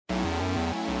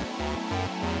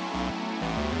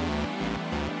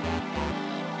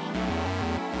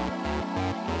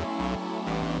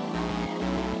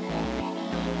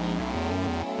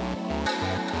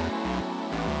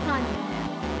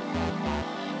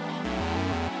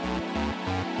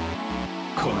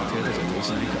この程度じゃどうし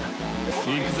ないか。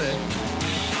行くぜ。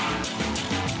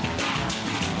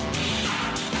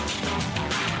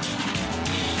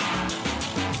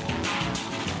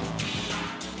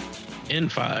In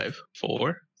 5,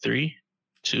 4, 3,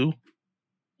 2,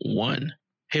 1.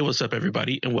 Hey, what's up,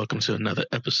 everybody, and welcome to another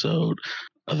episode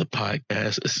of the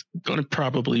podcast. It's going to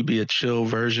probably be a chill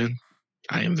version.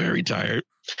 I am very tired,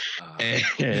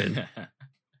 and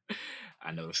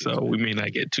I know. So we may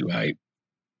not get too hype.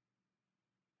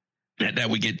 Not that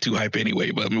we get too hype anyway,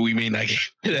 but we may not get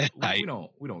that hype.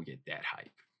 We don't get that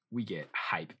hype. We get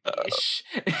hype-ish.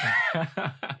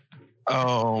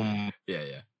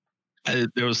 Yeah.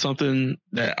 There was something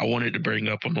that I wanted to bring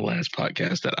up on the last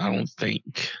podcast that I don't think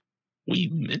we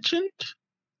mentioned.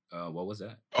 What was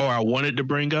that? Or I wanted to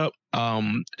bring up,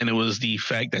 and it was the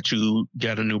fact that you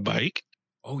got a new bike.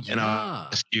 Oh yeah. And I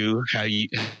asked you how you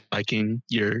liking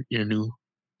your new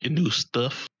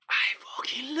stuff. I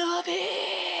fucking love it.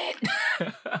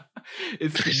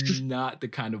 It's not the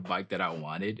kind of bike that I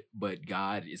wanted, but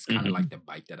God, it's kind of like the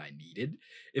bike that I needed,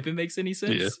 if it makes any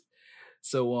sense. Yeah.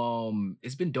 So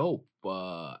it's been dope.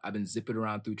 I've been zipping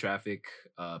around through traffic.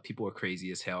 People are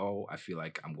crazy as hell. I feel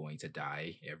like I'm going to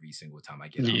die every single time I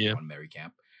get out on Mary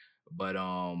Camp. But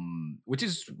which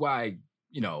is why,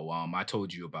 I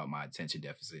told you about my attention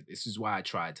deficit. This is why I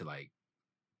tried to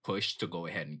push to go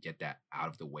ahead and get that out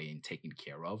of the way and taken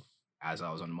care of as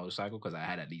I was on the motorcycle, because I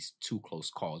had at least 2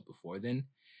 close calls before then.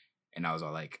 And I was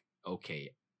all like, okay,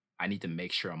 I need to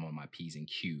make sure I'm on my P's and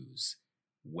Q's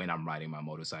when I'm riding my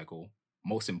motorcycle.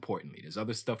 Most importantly, there's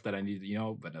other stuff that I need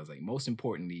to, but I was like, most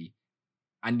importantly,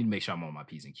 I need to make sure I'm on my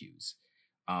P's and Q's.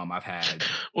 I've had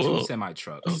 2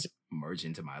 semi-trucks merge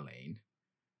into my lane.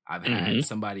 I've had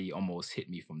somebody almost hit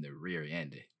me from the rear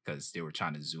end because they were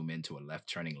trying to zoom into a left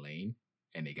turning lane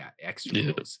and they got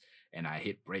extras. And I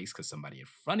hit brakes because somebody in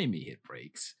front of me hit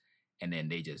brakes. And then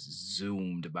they just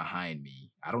zoomed behind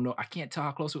me. I don't know. I can't tell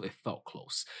how close it felt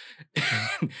close.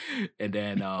 And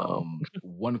then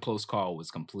one close call was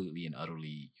completely and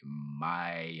utterly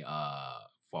my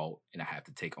fault. And I have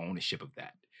to take ownership of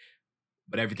that.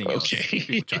 But everything else,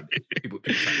 people tried to kill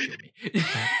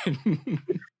me.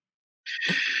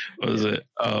 What was it?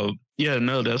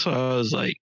 That's why I was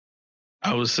like,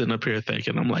 I was sitting up here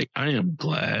thinking, I'm like, I am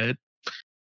glad.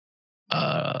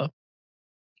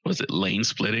 Was it lane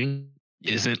splitting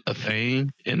isn't a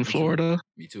thing in Florida?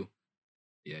 Me too.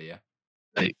 Yeah.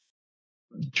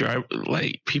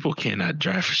 People cannot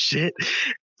drive for shit.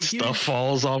 Stuff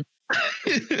falls off.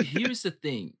 Here's the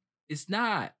thing. It's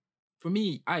not, for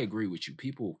me, I agree with you.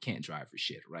 People can't drive for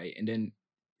shit, right? And then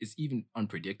it's even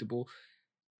unpredictable.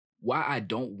 Why I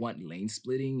don't want lane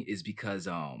splitting is because,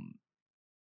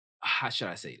 how should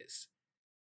I say this?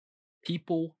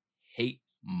 People hate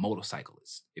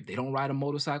motorcyclists. If they don't ride a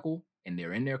motorcycle and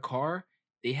they're in their car,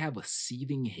 they have a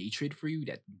seething hatred for you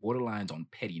that borderlines on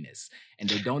pettiness. And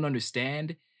they don't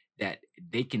understand that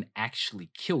they can actually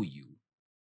kill you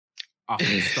off of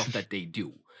the stuff that they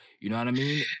do. You know what I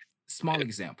mean? Small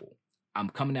example. I'm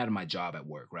coming out of my job at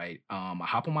work, right? I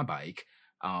hop on my bike.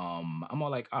 I'm all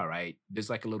like, all right,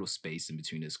 there's like a little space in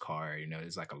between this car,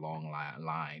 there's like a long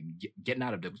line getting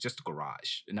out of just the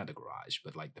garage, not the garage,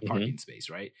 but like the parking space,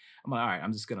 right? I'm like, all right,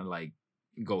 I'm just gonna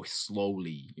go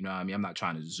slowly, you know what I mean? I'm not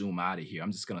trying to zoom out of here.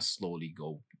 I'm just gonna slowly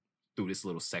go through this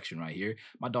little section right here.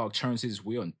 My dog turns his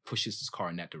wheel and pushes his car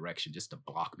in that direction just to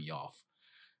block me off.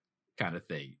 Kind of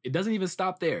thing. It doesn't even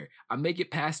stop there. I make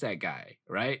it past that guy,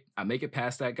 right? I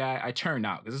turn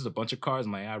out because there's a bunch of cars.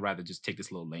 I'm like, I'd rather just take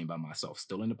this little lane by myself,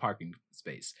 still in the parking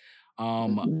space.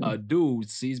 A dude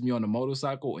sees me on a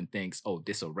motorcycle and thinks, oh,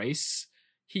 this a race.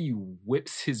 He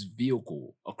whips his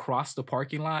vehicle across the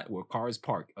parking lot where cars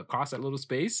park, across that little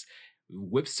space,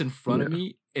 whips in front of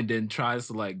me, and then tries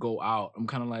to go out. I'm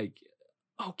kind of like,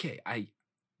 okay,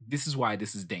 this is why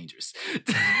this is dangerous.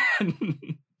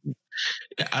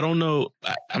 I don't know.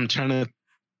 I'm trying to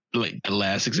the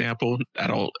last example. I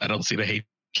don't see the hate.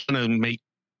 I'm trying to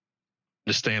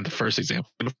understand the first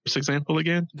example. The first example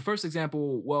again. The first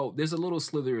example. Well, there's a little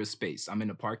slither of space. I'm in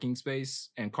a parking space,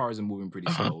 and cars are moving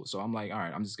pretty slow. So I'm like, all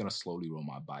right, I'm just gonna slowly roll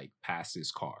my bike past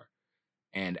this car.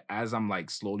 And as I'm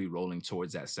slowly rolling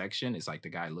towards that section, it's like the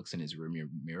guy looks in his rearview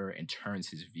mirror and turns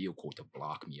his vehicle to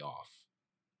block me off.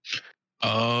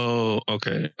 Oh,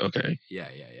 okay. Yeah.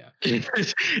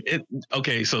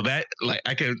 Okay, so that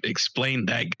I can explain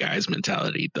that guy's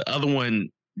mentality. The other one,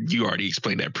 you already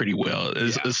explained that pretty well.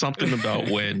 It's something about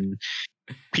when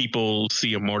people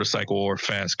see a motorcycle or a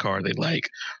fast car, they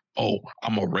oh,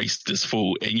 I'm gonna race this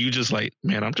fool, and you just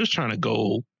man, I'm just trying to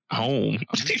go home,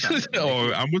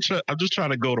 or I'm just trying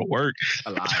to go to work.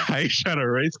 I ain't trying to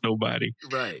race nobody.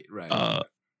 Right.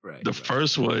 the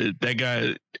first one, that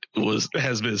guy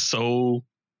has been so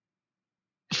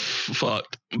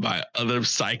fucked by other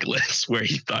cyclists where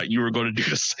he thought you were going to do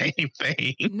the same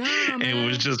thing, and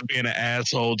was just being an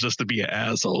asshole just to be an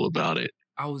asshole about it.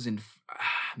 I was in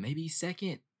maybe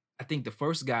second. I think the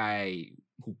first guy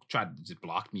who tried to just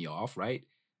block me off, right?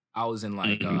 I was in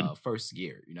like first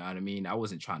gear, you know what I mean? I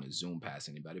wasn't trying to zoom past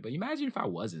anybody, but imagine if I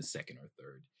was in second or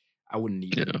third. I wouldn't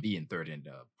even be in third in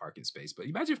the parking space, but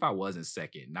imagine if I was in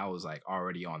second and I was like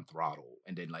already on throttle,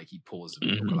 and then like he pulls the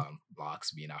vehicle out and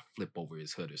blocks me, and I flip over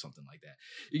his hood or something like that.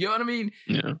 You get what I mean?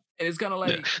 Yeah. And it's kind of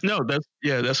like no,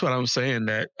 that's what I'm saying.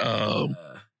 That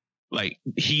like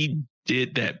he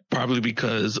did that probably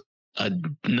because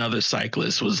another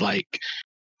cyclist was like,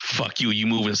 "Fuck you, you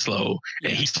moving slow,"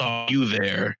 and he saw you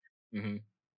there.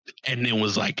 And then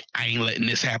was like, I ain't letting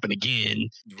this happen again.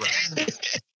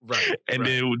 Right. And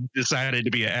then decided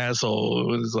to be an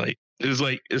asshole. It's like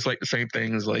the same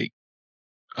thing as like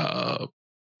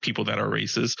people that are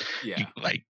racist. Yeah.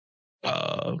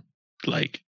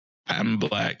 Like I'm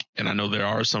black, and I know there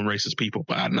are some racist people,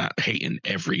 but I'm not hating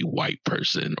every white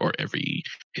person or every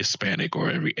Hispanic or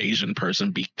every Asian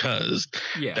person because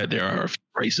that there are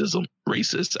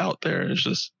racists out there. It's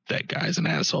just that guy's an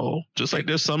asshole. Just like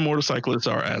there's some motorcyclists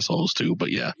are assholes too,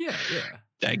 but yeah,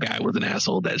 that guy was an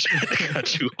asshole that should have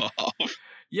cut you off.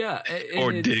 Yeah,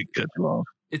 or did cut you off.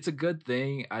 It's a good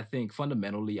thing. I think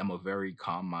fundamentally, I'm a very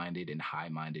calm-minded and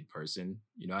high-minded person.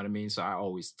 You know what I mean? So I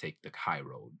always take the high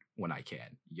road when I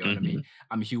can. You know what I mean?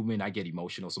 I'm human. I get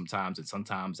emotional sometimes, and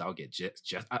sometimes I'll get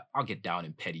I'll get down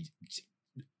and petty.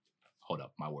 Hold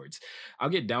up, my words. I'll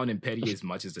get down and petty as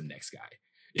much as the next guy.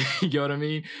 You know what I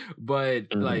mean?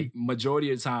 But like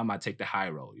majority of the time, I take the high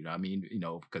road. You know what I mean? You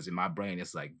know, because in my brain,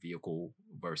 it's like vehicle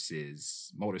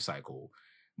versus motorcycle.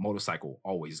 Motorcycle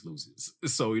always loses.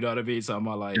 So you know what I mean? So I'm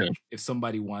like,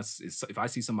 if I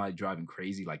see somebody driving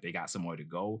crazy, like they got somewhere to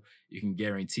go, you can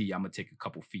guarantee I'm gonna take a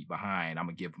couple feet behind. I'm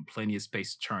gonna give them plenty of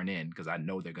space to turn in because I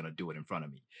know they're gonna do it in front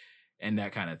of me, and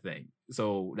that kind of thing.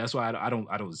 So that's why I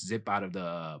don't zip out of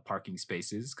the parking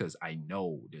spaces, because I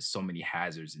know there's so many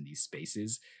hazards in these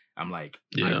spaces. I'm like,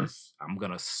 I'm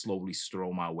gonna slowly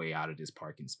stroll my way out of this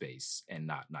parking space and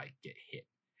not get hit.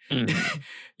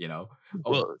 You know?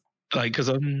 Well, like, cause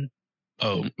oh,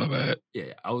 my bad.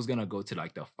 Yeah, I was gonna go to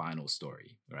like the final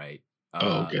story, right?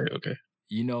 Okay.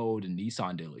 You know, the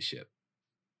Nissan dealership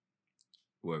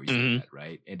where we at,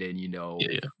 right? And then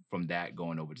from that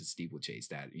going over to Steeplechase,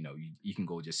 that you can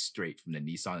go just straight from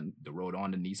the road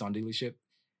on the Nissan dealership,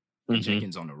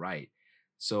 Jenkins on the right.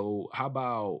 So how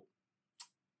about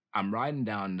I'm riding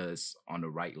down this on the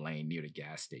right lane near the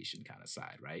gas station kind of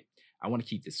side, right? I want to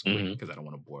keep this quick because I don't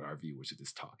want to bore our viewers with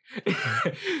this talk.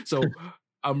 So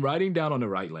I'm riding down on the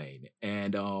right lane,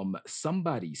 and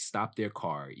somebody stopped their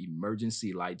car,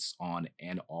 emergency lights on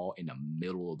and all, in the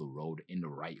middle of the road in the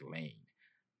right lane.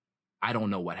 I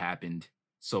don't know what happened.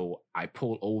 So I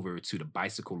pull over to the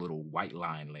bicycle little white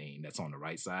line lane that's on the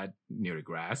right side near the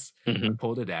grass. I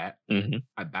pull to that.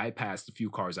 I bypassed a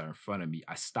few cars that are in front of me.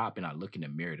 I stop and I look in the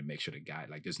mirror to make sure the guy,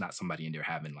 like, there's not somebody in there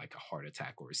having like a heart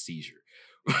attack or a seizure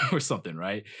or something,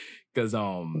 right? Because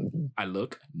I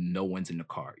look, no one's in the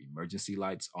car. Emergency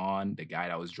lights on. The guy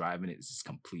that was driving it is just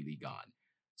completely gone.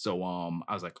 So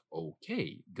I was like,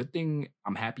 okay, good thing.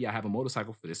 I'm happy I have a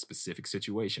motorcycle for this specific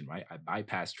situation, right? I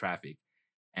bypass traffic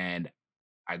and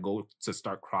I go to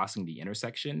start crossing the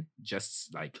intersection.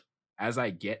 Just like as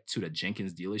I get to the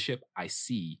Jenkins dealership, I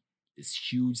see this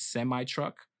huge semi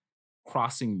truck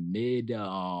crossing mid.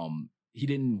 He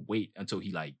didn't wait until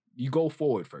you go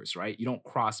forward first, right? You don't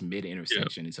cross mid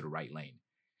intersection into the right lane.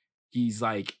 He's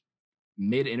like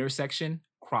mid intersection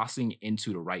crossing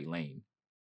into the right lane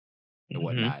and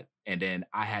whatnot. And then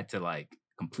I had to like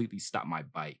completely stop my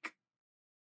bike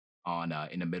on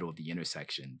in the middle of the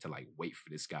intersection to like wait for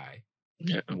this guy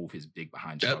to move his big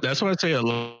behind truck. That's why I say a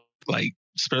lot, like,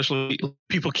 especially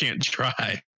people can't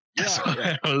drive.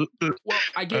 Well,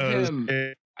 I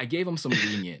gave him some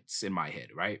lenience in my head,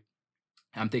 right?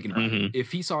 I'm thinking about it.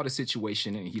 If he saw the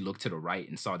situation and he looked to the right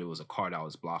and saw there was a car that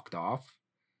was blocked off,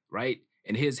 right?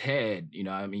 In his head, you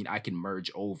know what I mean? I can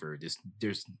merge over.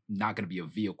 There's not going to be a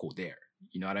vehicle there.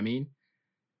 You know what I mean?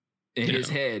 In his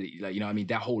head, like, you know what I mean?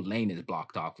 That whole lane is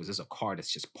blocked off because there's a car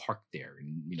that's just parked there.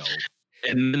 And, you know.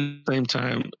 And at the same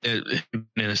time, in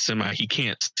a semi, he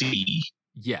can't see.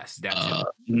 Yes, that's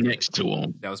next to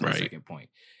him. That was my second point.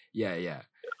 Yeah.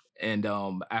 And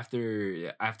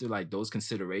after like those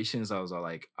considerations, I was all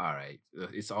like, all right,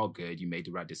 it's all good. You made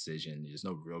the right decision. There's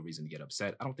no real reason to get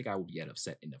upset. I don't think I would get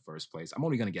upset in the first place. I'm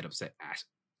only gonna get upset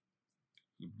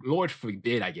Lord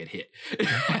forbid I get hit.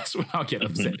 That's when I'll get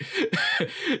upset.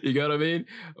 You know what I mean?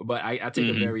 But I take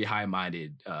a very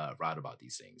high-minded route about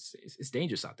these things. It's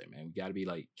dangerous out there, man. We got to be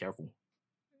like careful.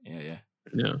 Yeah.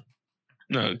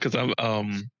 No, because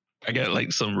I got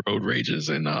like some road rages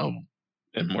and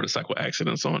motorcycle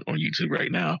accidents on YouTube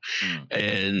right now,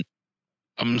 and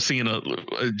I'm seeing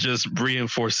it just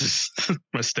reinforces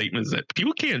my statements that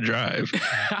people can't drive.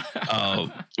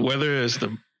 Whether it's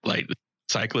the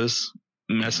cyclists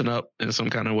messing up in some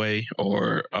kind of way,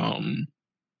 or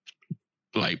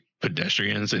like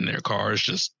pedestrians in their cars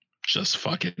just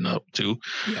fucking up too.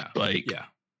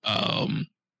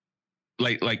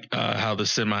 How the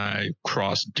semi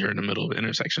crossed during the middle of the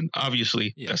intersection.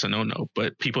 Obviously, that's a no-no,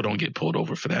 but people don't get pulled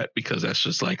over for that because that's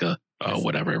just like a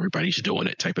whatever, everybody's doing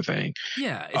it type of thing.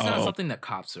 Yeah, it's not something that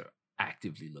cops are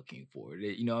actively looking for.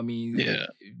 You know what I mean? Yeah.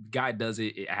 Guy does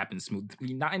it, it happens smooth.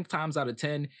 9 times out of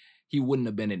 10, he wouldn't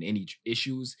have been in any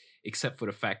issues except for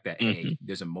the fact that, hey,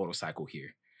 there's a motorcycle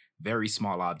here. Very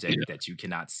small object that you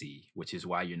cannot see, which is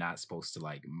why you're not supposed to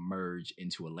like merge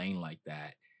into a lane like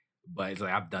that. But it's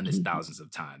like I've done this thousands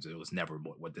of times. It was never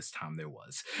what this time there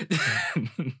was.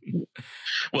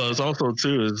 Well, it's also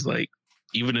too is like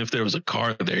even if there was a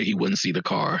car there, he wouldn't see the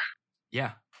car.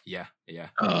 Yeah.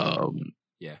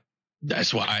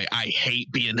 That's why I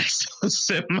hate being next to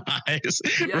semis,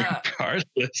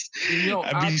 regardless.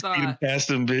 I be speeding past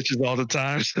them bitches all the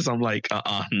time because I'm like,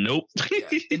 nope.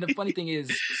 And the funny thing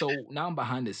is, so now I'm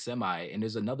behind this semi, and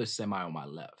there's another semi on my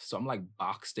left. So I'm like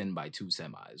boxed in by 2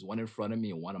 semis, one in front of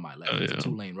me and one on my left. It's a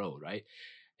 2-lane road, right?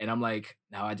 And I'm like,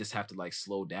 now I just have to like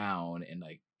slow down and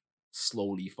like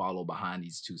slowly follow behind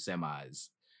these 2 semis.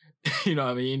 You know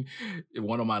what I mean?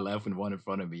 One on my left and one in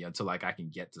front of me until like I can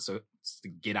get to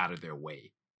get out of their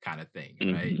way kind of thing,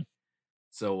 right?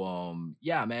 So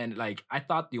yeah, man, like I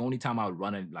thought the only time I would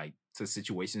run in like to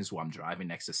situations where I'm driving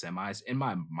next to semis in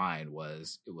my mind it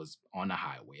was on the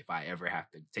highway. If I ever have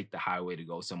to take the highway to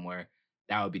go somewhere,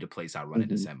 that would be the place I run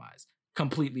into semis.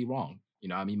 Completely wrong. You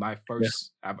know what I mean? My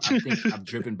first I think I've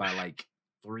driven by like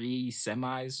 3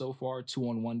 semis so far, 2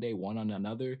 on one day, 1 on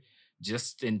another,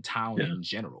 just in town in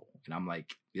general. And I'm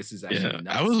like, this is actually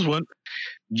nuts. I was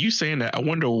you saying that, I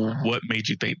wonder what made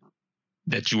you think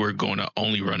that you were going to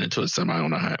only run into a semi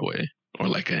on a highway or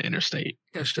like an interstate.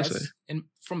 And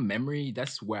from memory,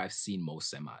 that's where I've seen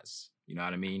most semis. You know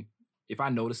what I mean? If I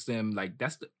notice them, like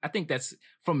I think that's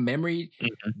from memory,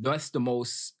 that's the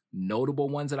most notable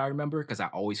ones that I remember because I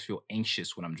always feel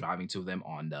anxious when I'm driving to them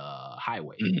on the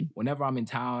highway. Whenever I'm in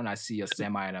town, I see a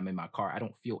semi and I'm in my car, I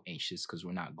don't feel anxious because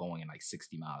we're not going like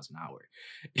 60 miles an hour.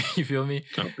 You feel me?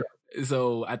 Okay.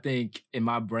 So I think in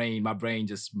my brain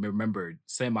just remembered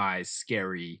semi,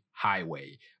 scary,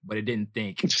 highway, but it didn't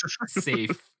think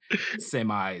safe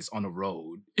semis on the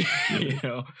road. You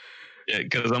know? Yeah,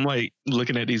 because I'm like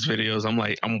looking at these videos,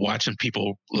 I'm watching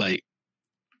people like,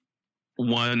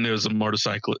 one, there's a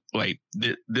motorcycle like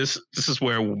this is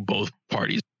where both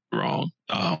parties are wrong.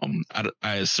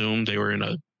 I assume they were in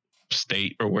a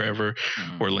state or wherever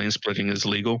where lane splitting is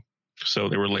legal, so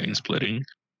they were lane splitting,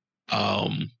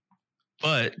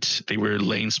 but they were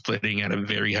lane splitting at a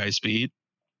very high speed,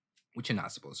 which you're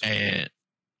not supposed to. And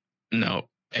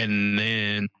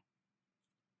then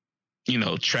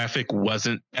traffic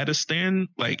wasn't at a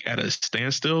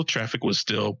standstill. Traffic was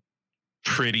still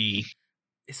pretty.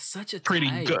 It's such a pretty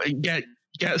good.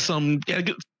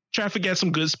 Traffic got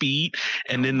some good speed,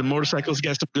 and then the motorcycles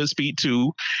got some good speed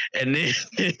too, and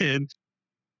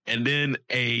then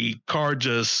a car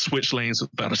just switched lanes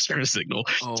without a turn signal.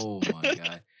 Oh my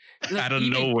god! Out of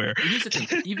nowhere. Here's the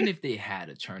thing: even if they had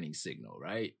a turning signal,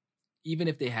 right? Even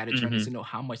if they had a turning signal,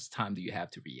 how much time do you have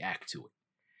to react to it?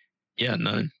 Yeah,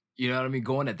 none. You know what I mean?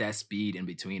 Going at that speed in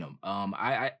between them.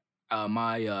 I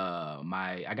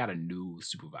got a new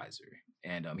supervisor.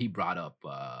 And he brought up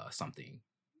something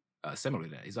similar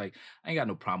to that. He's like, I ain't got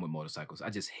no problem with motorcycles.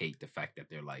 I just hate the fact that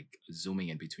they're like zooming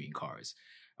in between cars.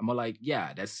 I'm like,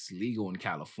 yeah, that's legal in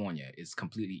California. It's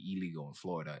completely illegal in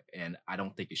Florida. And I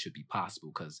don't think it should be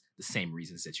possible because the same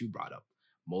reasons that you brought up.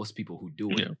 Most people who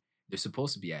do it, they're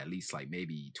supposed to be at least like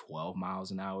maybe 12 miles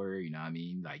an hour. You know what I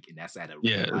mean? Like, and that's at a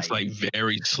it's like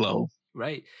very slow.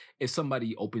 Right? If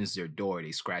somebody opens their door,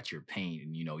 they scratch your paint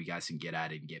and, you guys can get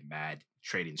at it and get mad,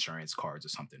 trade insurance cards or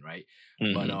something, right?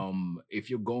 But if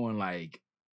you're going like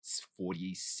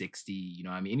 40, 60, you know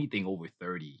what I mean? Anything over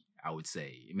 30, I would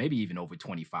say, maybe even over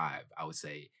 25, I would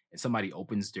say, and somebody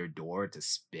opens their door to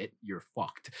spit, you're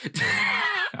fucked.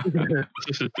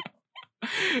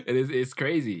 It's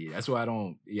crazy. That's why I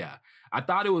don't. Yeah, I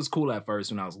thought it was cool at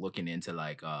first when I was looking into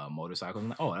like motorcycles. I'm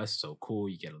like, oh, that's so cool.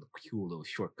 You get a cool little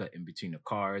shortcut in between the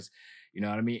cars. You know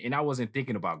what I mean? And I wasn't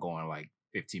thinking about going like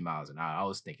 15 miles an hour. I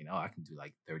was thinking, oh, I can do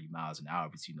like 30 miles an hour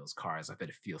between those cars. I bet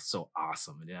it feels so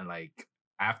awesome. And then like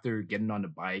after getting on the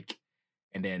bike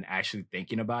and then actually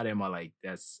thinking about it, I'm like,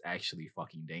 that's actually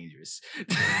fucking dangerous.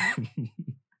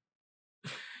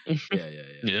 Yeah.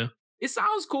 Yeah. It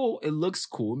sounds cool. It looks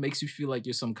cool. It makes you feel like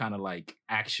you're some kind of like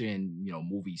action,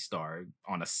 movie star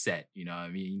on a set, you know what I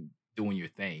mean? Doing your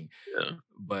thing. Yeah.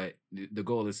 But the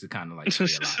goal is to kind of like stay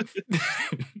alive.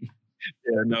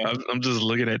 Yeah, no, I'm just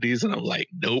looking at these and I'm like,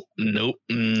 nope.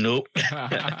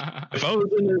 If I was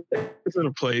in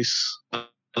a place, I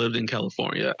lived in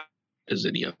California, as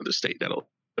any other state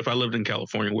if I lived in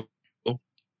California,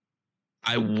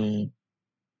 I will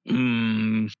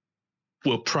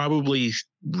probably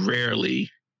rarely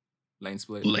lane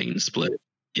split.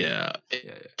 Yeah.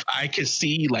 I could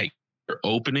see like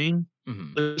opening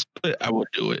the split, I would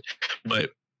do it.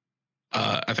 But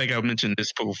I think I mentioned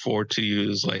this before to you,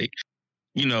 is like,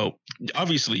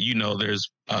 obviously,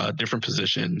 there's different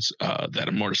positions that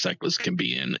a motorcyclist can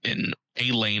be in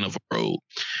a lane of a road.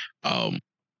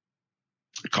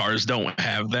 Cars don't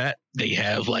have that. They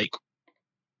have like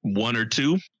one or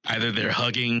two. Either they're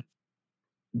hugging,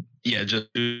 just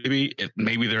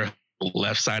maybe they're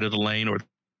left side of the lane or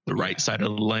the right side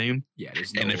of the lane. Yeah,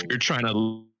 and if you're trying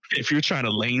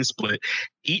to lane split,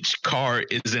 each car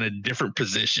is in a different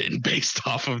position based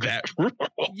off of that rule.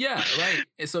 Yeah, right.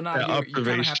 And so now you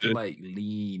kind of have to like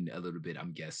lean a little bit,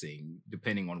 I'm guessing,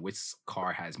 depending on which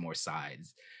car has more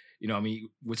sides. You know what I mean?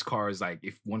 Which car is like,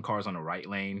 if one car is on the right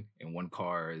lane and one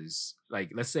car is like,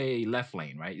 let's say left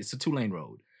lane, right? It's a 2-lane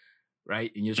road,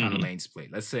 right? And you're trying to lane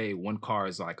split. Let's say one car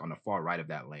is like on the far right of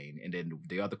that lane, and then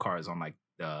the other car is on like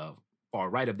the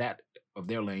far right of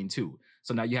their lane too.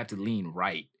 So now you have to lean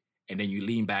right, and then you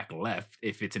lean back left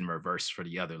if it's in reverse for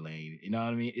the other lane. You know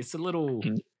what I mean? It's a little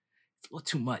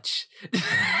too much.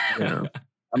 Yeah.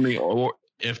 I mean, or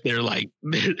if they're like,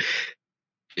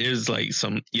 is like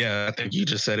I think you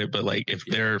just said it, but like if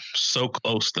they're so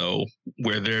close though,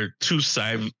 where their two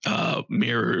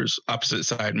opposite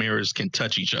side mirrors can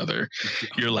touch each other,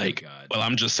 you're like, well,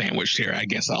 I'm just sandwiched here. I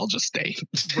guess I'll just stay.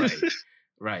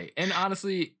 Right. And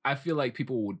honestly, I feel like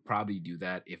people would probably do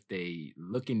that if they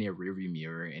look in their rearview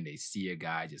mirror and they see a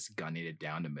guy just gunning it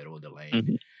down the middle of the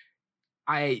lane.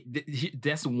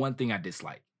 That's one thing I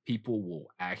dislike. People will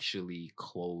actually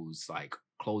close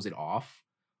it off,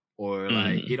 or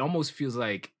like it almost feels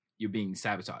like you're being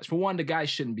sabotaged. For one, the guy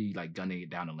shouldn't be like gunning it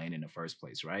down the lane in the first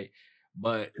place, right?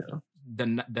 But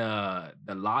the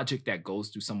logic that goes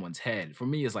through someone's head for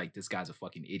me is like, this guy's a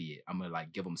fucking idiot. I'm gonna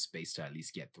like give him space to at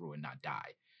least get through and not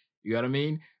die. You know what I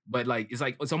mean? But like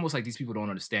it's almost like these people don't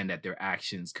understand that their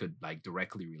actions could like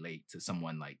directly relate to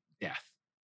someone like death.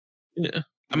 Yeah.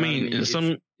 I mean,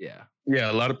 a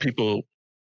lot of people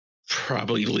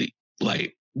probably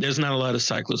like, there's not a lot of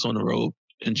cyclists on the road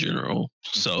in general,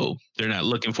 so they're not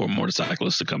looking for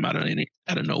motorcyclists to come out of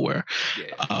nowhere.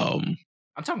 I'm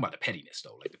talking about the pettiness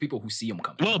though, like the people who see them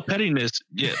coming. Well, pettiness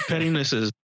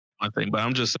is one thing, but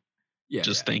I'm just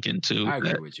thinking too. I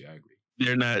agree with you. I agree.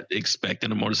 They're not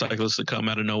expecting a motorcyclist to come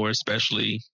out of nowhere,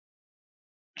 especially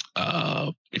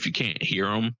if you can't hear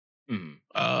them.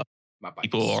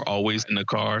 People are always in the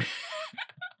car.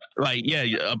 Like,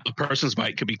 a person's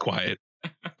bike could be quiet,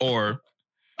 or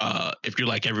if you're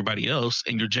like everybody else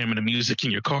and you're jamming the music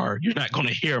in your car, you're not going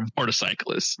to hear a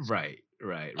motorcyclist. Right.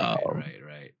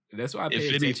 That's why I pay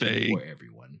attention for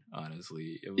everyone,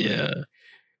 honestly.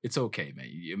 It's okay, man.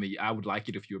 I mean, I would like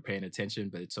it if you were paying attention,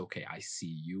 but it's okay. I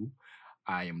see you.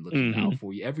 I am looking out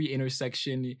for you. Every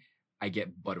intersection, I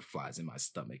get butterflies in my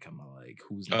stomach. I'm like,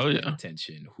 who's not paying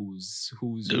attention? Who's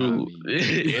Dude,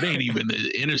 it ain't even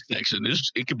the intersection.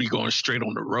 It could be going straight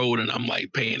on the road, and I'm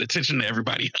like paying attention to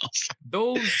everybody else.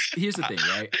 Here's the thing,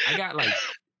 right? I got like,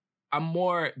 I'm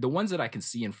more, the ones that I can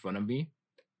see in front of me,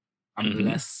 I'm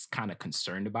less kind of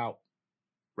concerned about,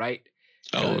 right?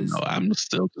 Oh no, I'm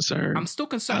still concerned. I'll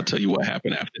tell you what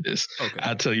happened after this. Okay.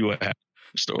 I'll tell you what happened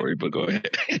in the story, but go ahead.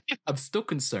 I'm still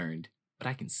concerned, but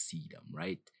I can see them,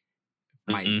 right?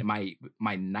 My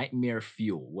nightmare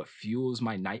fuel, what fuels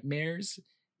my nightmares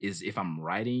is if I'm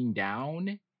riding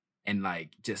down and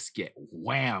like just get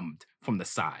whammed from the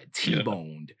side,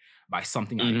 T-boned by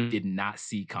something I did not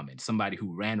see coming. Somebody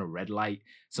who ran a red light,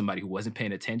 somebody who wasn't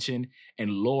paying attention.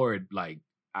 And Lord, like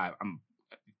I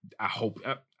hope,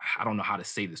 I don't know how to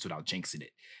say this without jinxing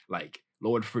it. Like,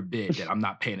 Lord forbid that I'm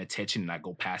not paying attention and I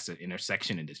go past an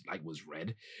intersection and this light was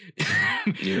red.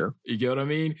 Yeah. You get what I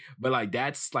mean? But like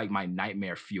that's like my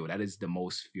nightmare fuel. That is the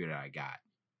most fear that I got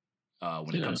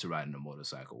when it Yeah. comes to riding a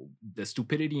motorcycle. The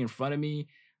stupidity in front of me,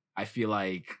 I feel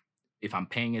like if I'm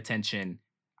paying attention,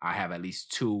 I have at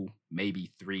least 2,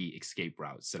 maybe 3 escape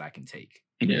routes that I can take.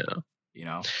 Yeah. You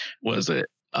know? Was it?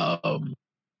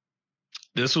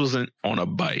 This wasn't on a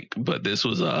bike, but this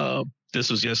was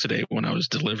yesterday when I was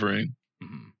delivering,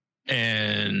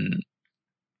 and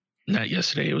not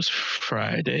yesterday. It was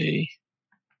Friday.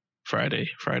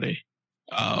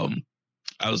 I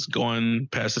was going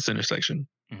past this intersection,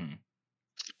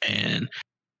 and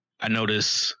I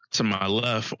noticed to my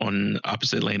left on the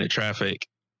opposite lane of traffic,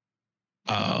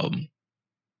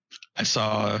 I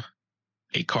saw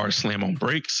a car slam on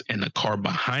brakes, and the car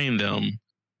behind them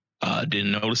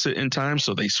didn't notice it in time,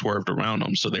 so they swerved around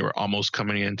them. So they were almost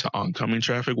coming into oncoming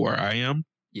traffic where I am.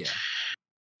 Yeah.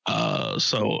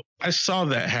 So I saw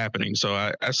that happening, so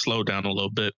I slowed down a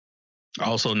little bit. I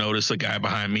also noticed a guy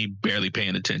behind me barely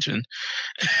paying attention.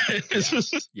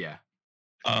 Yeah.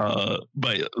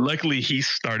 But luckily he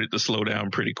started to slow down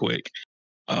pretty quick.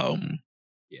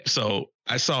 So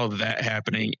I saw that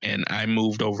happening, and I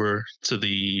moved over to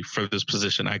the furthest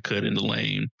position I could in the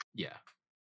lane. Yeah.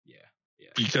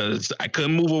 Because I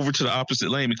couldn't move over to the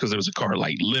opposite lane because there was a car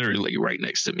like literally right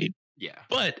next to me. Yeah.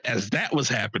 But as that was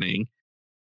happening,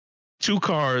 2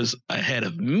 cars ahead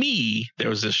of me, there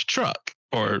was this truck,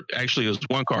 or actually it was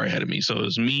 1 car ahead of me. So it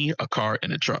was me, a car,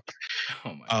 and a truck.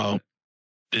 Oh my God.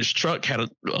 This truck had a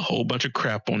whole bunch of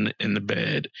crap in the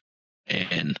bed,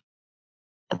 and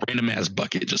a random ass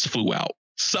bucket just flew out.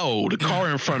 So the car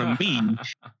in front of me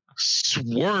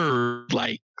swerved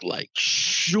like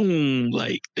shoom,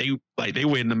 like they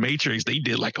were in the Matrix. They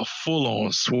did like a full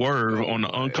on swerve on the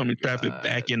oncoming traffic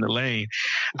back in the lane.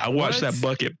 I watched that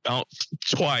bucket bounce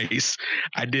twice.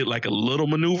 I did like a little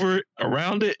maneuver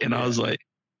around it, and I was like,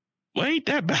 well, ain't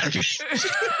that bad.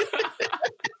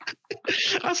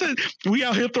 I said, we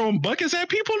out here throwing buckets at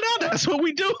people now? That's what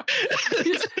we do?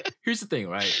 Here's the thing,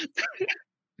 right?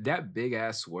 That big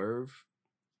ass swerve,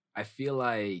 I feel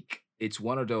like it's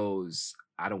one of those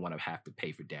I don't want to have to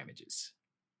pay for damages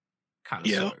kind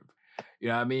of swerve. You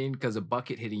know what I mean? Because a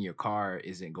bucket hitting your car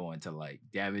isn't going to like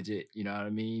damage it. You know what I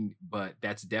mean? But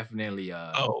that's definitely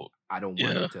I don't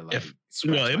want it to like.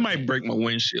 It might break my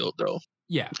windshield though.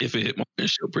 Yeah, if it hit my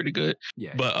windshield pretty good.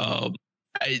 Yeah, but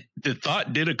the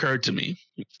thought did occur to me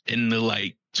in the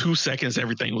like 2 seconds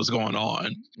everything was going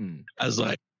on. I was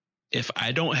like, if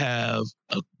I don't have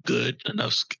a good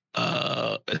enough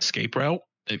escape route,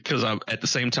 because I'm at the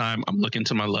same time I'm looking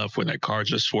to my left where that car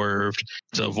just swerved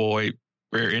to avoid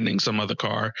rear-ending some other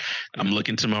car. I'm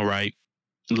looking to my right,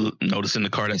 noticing the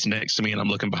car that's next to me, and I'm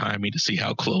looking behind me to see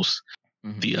how close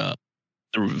the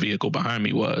vehicle behind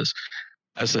me was.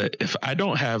 I said, if I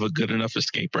don't have a good enough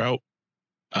escape route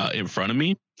in front of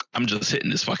me, I'm just hitting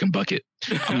this fucking bucket.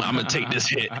 I'm gonna take this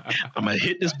hit. I'm gonna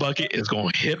hit this bucket. It's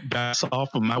gonna hit bounce off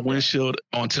of my windshield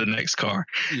onto the next car.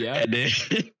 Yeah, and then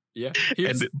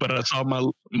but I saw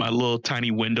my little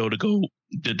tiny window to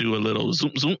do a little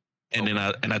zoom zoom. And then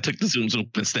I took the zoom zoom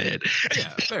instead. Yeah,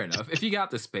 fair enough. If you got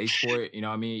the space for it, you know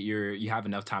what I mean? You have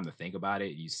enough time to think about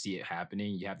it. You see it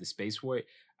happening. You have the space for it.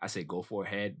 I say go for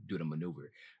ahead, do the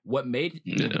maneuver. What made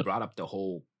brought up the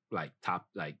whole like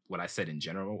what I said in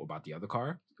general about the other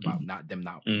car, about not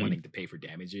wanting to pay for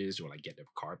damages or like get their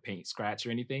car paint scratched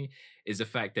or anything, is the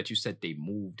fact that you said they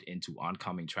moved into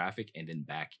oncoming traffic and then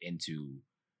back into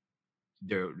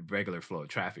their regular flow of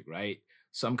traffic, right?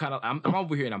 So I'm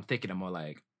over here and I'm thinking, I'm more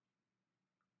like,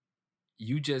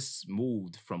 you just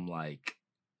moved from like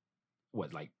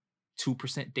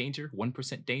 2% danger,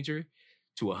 1% danger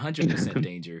to 100%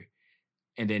 danger,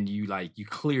 and then you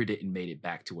cleared it and made it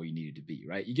back to where you needed to be,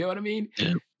 right? You get what I mean?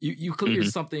 Yeah. You cleared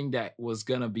something that was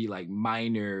gonna be like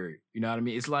minor, you know what I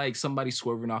mean? It's like somebody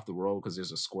swerving off the road because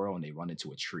there's a squirrel and they run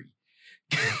into a tree.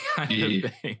 You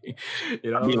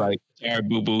know? I'd be like, all right,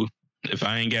 boo boo. If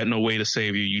I ain't got no way to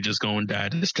save you, you just gonna die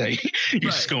this day. You're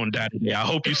just gonna die today. I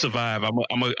hope you survive.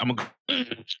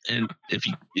 And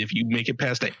if you make it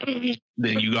past that,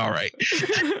 then you all right.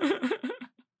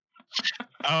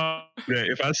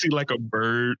 If I see like a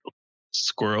bird,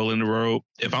 squirrel in the road,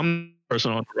 if I'm the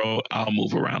person on the road, I'll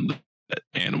move around that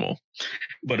animal.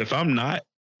 But if I'm not,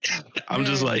 I'm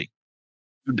just like,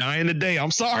 you're dying today.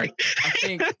 I'm sorry. I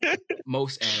think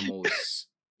most animals,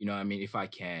 you know what I mean? If I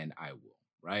can, I will,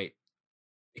 right?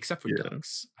 Except for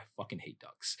ducks. I fucking hate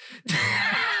ducks.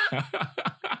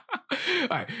 All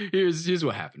right, here's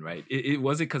what happened, right? It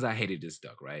wasn't because I hated this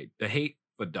duck, right? The hate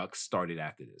for ducks started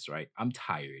after this, right? I'm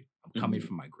tired. I'm coming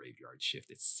from my graveyard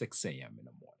shift. It's 6 a.m. in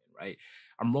the morning, right?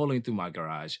 I'm rolling through my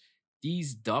garage.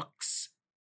 These ducks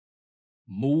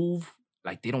move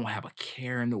like they don't have a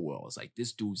care in the world. It's like,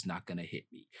 this dude's not gonna hit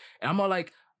me. And I'm all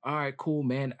like, all right, cool,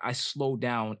 man. I slow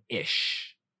down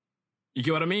ish. You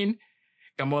get what I mean?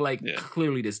 I'm more like,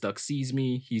 clearly this duck sees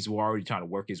me. He's already trying to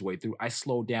work his way through. I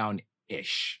slow down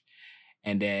ish.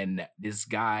 And then this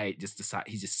guy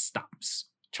he just stops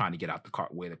trying to get out the car,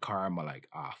 the car. I'm like,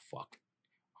 fuck.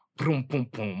 Boom, boom,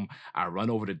 boom. I run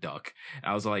over the duck.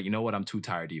 I was like, you know what? I'm too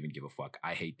tired to even give a fuck.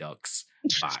 I hate ducks.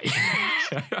 Bye.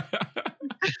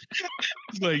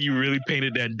 It's like you really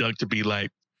painted that duck to be like,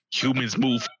 humans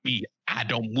move for me. I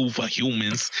don't move for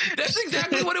humans. That's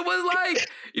exactly what it was like.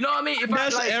 You know what I mean?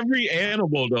 That's every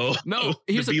animal, though. No,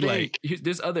 here's the thing.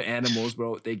 There's other animals,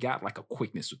 bro. They got like a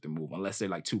quickness with the move, unless they're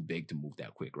like too big to move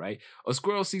that quick, right? A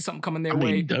squirrel sees something coming their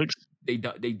way, ducks. They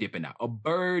dipping out. A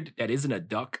bird that isn't a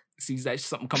duck sees that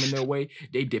something coming their way,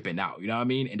 they dipping out. You know what I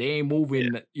mean? And they ain't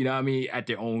moving, you know what I mean, at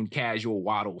their own casual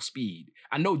waddle speed.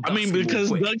 I know ducks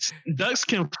because ducks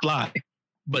can fly,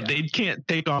 but they can't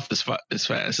take off as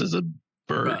fast as a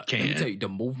bird can. Let me tell you, the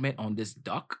movement on this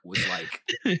duck was like,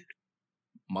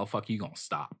 motherfucker, you gonna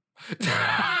stop.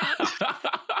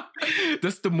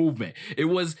 That's the movement. There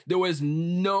was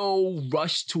no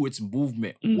rush to its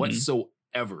movement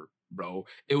whatsoever, bro.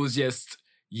 It was just,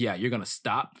 you're gonna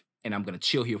stop and I'm gonna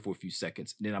chill here for a few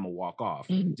seconds and then I'm gonna walk off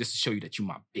just to show you that you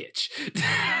my bitch.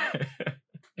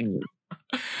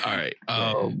 All right.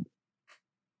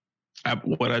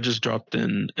 What I just dropped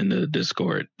in the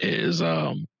Discord is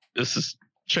this is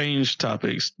changed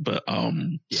topics, but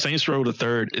Saints Row the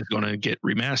Third is going to get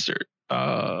remastered.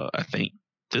 I think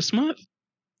this month.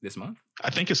 This month?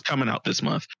 I think it's coming out this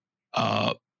month.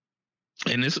 And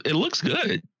it looks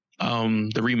good.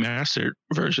 The remastered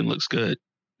version looks good.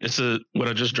 What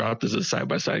I just dropped is a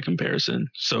side-by-side comparison.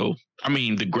 So I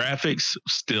mean, the graphics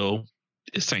still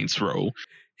is Saints Row.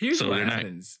 Here's what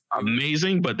happens. Not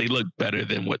amazing, but they look better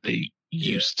than what they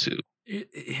used to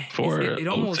for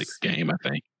an 06 game, I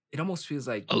think. It almost feels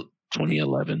like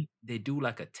 2011. They do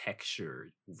like a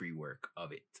texture rework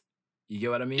of it. You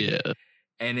get what I mean? Yeah.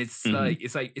 And it's like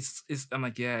I'm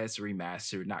like, it's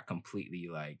remastered, not completely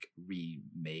like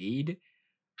remade.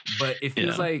 But it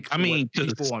feels like what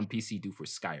people on PC do for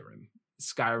Skyrim.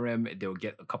 Skyrim, they'll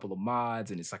get a couple of mods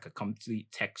and it's like a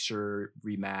complete texture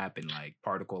remap and like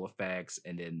particle effects,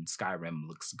 and then Skyrim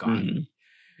looks gaudy,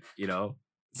 you know?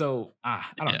 So I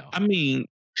don't know. I mean,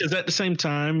 because at the same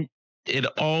time, it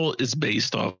all is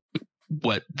based off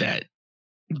what that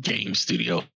game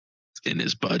studio in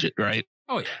his budget, right?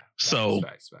 Oh yeah. So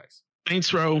facts.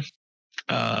 Saints Row,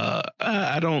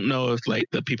 I don't know if like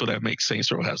the people that make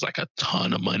Saints Row has like a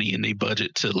ton of money in their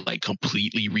budget to like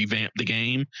completely revamp the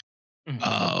game.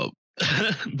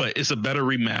 But it's a better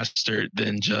remaster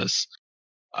than just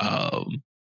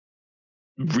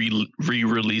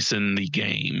re-releasing the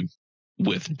game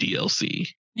with DLC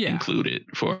included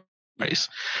for price.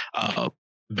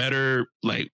 Better,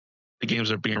 like the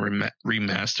games are being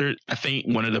remastered. I think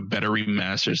one of the better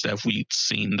remasters that we've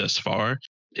seen thus far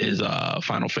is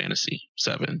Final Fantasy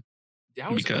VII.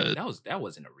 That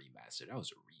wasn't a remaster. That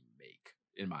was a remake,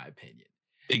 in my opinion.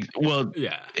 It's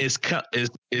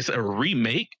a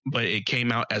remake, but it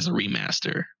came out as a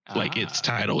remaster. Like its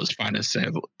title is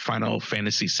Final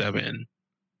Fantasy VII.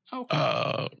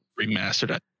 Okay.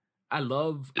 Remastered. I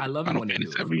love it when they do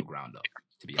it from the ground up.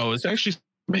 To be honest. Oh, it's actually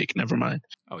remake. Never mind.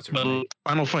 Oh, it's a remake. But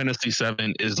Final Fantasy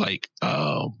VII is like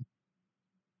top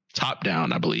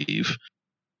down, I believe,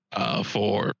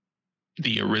 for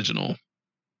the original.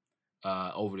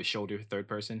 Over the shoulder, third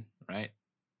person, right?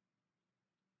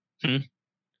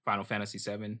 Final Fantasy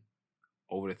VII,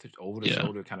 over the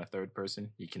shoulder, kind of third person.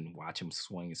 You can watch him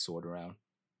swing his sword around.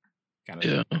 Kind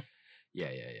of.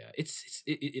 Yeah.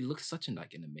 It looks such an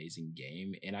amazing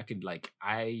game, and I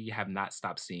have not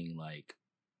stopped seeing like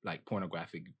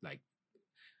pornographic like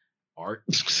art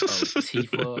of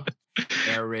Tifa,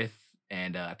 Aerith,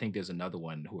 and I think there's another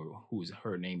one who's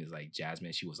her name is like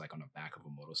Jasmine. She was like on the back of a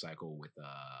motorcycle with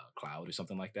Cloud or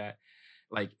something like that.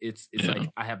 Like it's like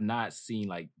I have not seen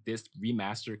like this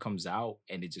remaster comes out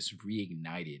and it just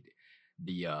reignited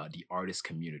the artist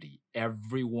community.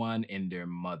 Everyone and their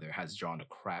mother has drawn a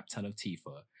crap ton of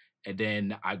Tifa. And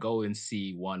then I go and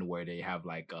see one where they have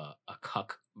like a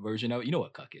cuck version of it. You know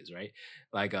what cuck is, right?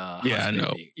 Like I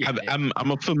know.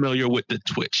 I'm familiar with the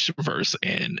Twitch verse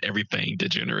and everything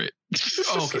degenerate.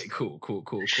 Okay, cool.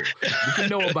 We can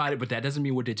know about it, but that doesn't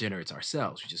mean we're degenerates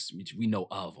ourselves. We know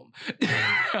of them.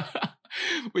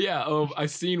 But yeah, I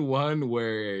seen one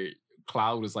where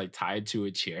Cloud was like tied to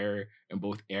a chair, and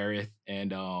both Aerith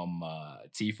and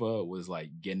Tifa was like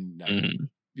getting like, Mhm.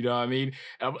 you know what I mean?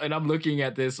 And I'm looking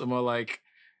at this, I'm all like,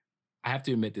 I have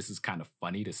to admit, this is kind of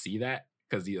funny to see that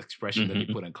because the expression that they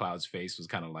Mhm. put on Cloud's face was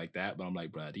kind of like that. But I'm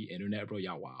like, bro, the internet, bro,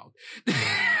 y'all wild.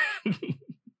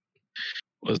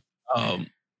 Was um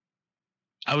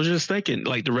I was just thinking,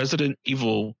 like the Resident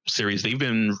Evil series, they've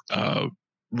been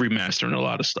remastering a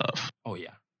lot of stuff. Oh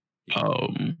yeah, yeah,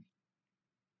 Um,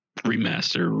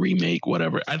 remaster, remake,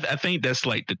 whatever. I think that's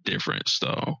like the difference,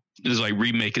 though. It's like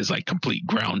remake is like complete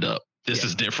ground up. This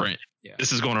is yeah, different. yeah.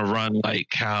 This is going to run like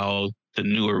how the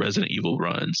newer Resident Evil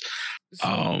runs.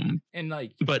 So and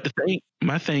like, But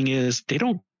my thing is, they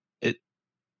don't. It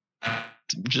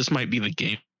just might be the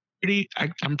game.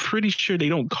 I'm pretty sure they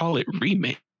don't call it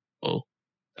remake. Oh,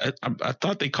 I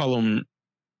thought they call them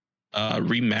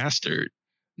remastered,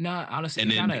 nah, honestly,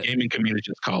 and it then kind the of. gaming community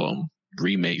just call them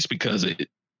remakes because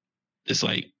it's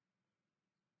like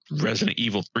Resident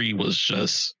Evil 3 was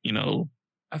just,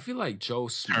 I feel like Joe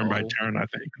turn by Smo. turn, I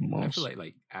think, I feel almost.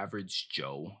 like average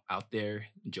Joe out there,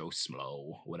 Joe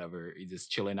Smo, whatever, he's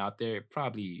just chilling out there,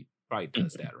 probably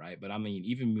does Mhm. that, right? But I mean,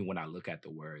 even when I look at the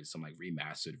words, I'm like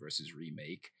remastered versus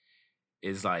remake,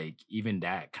 is like even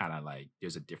that kind of like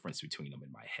there's a difference between them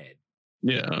in my head,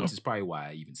 Yeah. which is probably why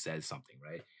I even said something,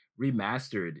 right?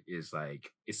 Remastered is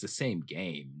like it's the same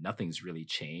game. Nothing's really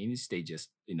changed. They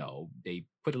just, they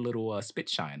put a little spit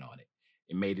shine on it.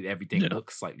 It made it everything Yeah.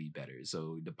 look slightly better.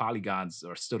 So the polygons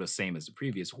are still the same as the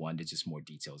previous one. There's just more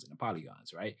details in the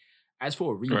polygons, right? As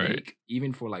for a Right. remake,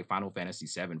 even for like Final Fantasy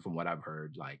VII, from what I've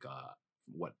heard, like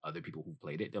what other people who've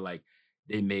played it, they're like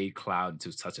they made Cloud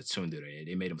into such a tsundere.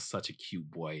 They made him such a cute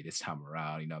boy this time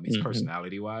around. You know, what I mean, his Hmm.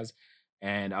 personality wise,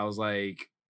 and I was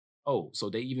like, oh, so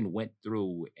they even went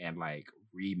through and like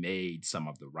remade some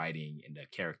of the writing and the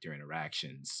character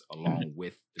interactions along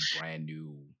with the brand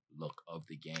new look of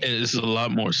the game. It's a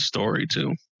lot more story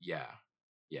too, Yeah.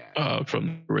 Yeah. from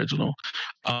the original.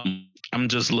 I'm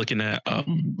just looking at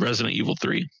Resident Evil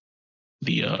 3,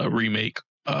 the remake,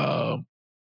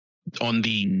 on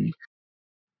the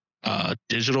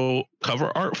digital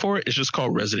cover art for it. It's just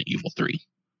called Resident Evil 3.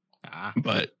 Ah,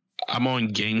 But I'm on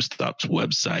GameStop's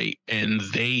website and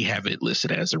they have it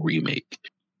listed as a remake.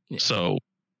 yeah. So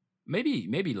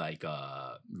Maybe like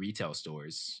retail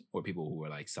stores or people who are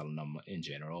like selling them in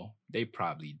general, they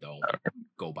probably don't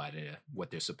go by what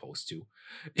they're supposed to.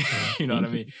 You know what I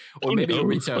mean? Or who maybe the knows?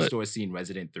 retail But store seen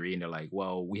Resident 3 and they're like,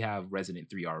 well, we have Resident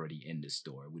 3 already in the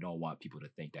store. We don't want people to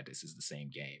think that this is the same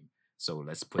game. So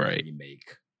let's put the right.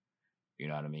 remake. You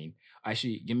know what I mean?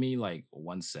 Actually, give me like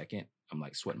 1 second. I'm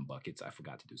like sweating buckets. I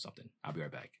forgot to do something. I'll be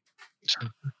right back.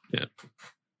 Yeah.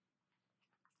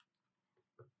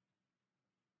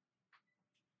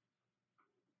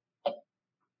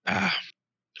 Ah,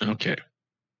 okay.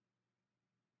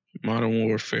 Modern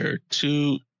Warfare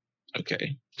 2.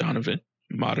 Okay. Donovan.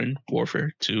 Modern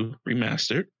Warfare 2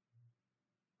 remastered.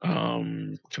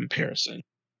 Comparison.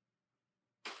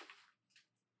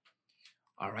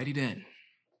 Alrighty then.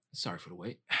 Sorry for the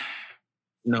wait.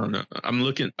 No.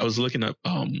 I was looking up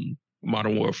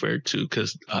Modern Warfare 2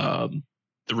 because the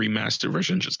remastered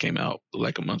version just came out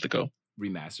like a month ago.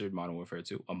 Remastered Modern Warfare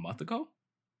 2 a month ago?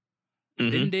 Hmm.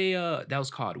 Didn't they that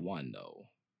was COD 1 though.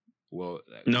 Well,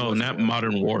 it No, was not World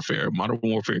Modern War. Warfare. Modern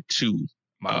Warfare 2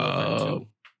 Modern Warfare uh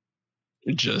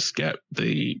 2. just got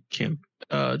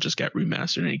just got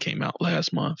remastered and it came out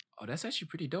last month. Oh, that's actually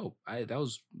pretty dope. That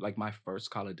was like my first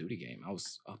Call of Duty game. I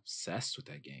was obsessed with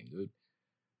that game, dude.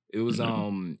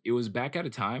 Mhm. It was back at a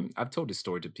time. I've told this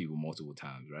story to people multiple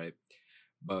times, right?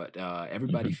 But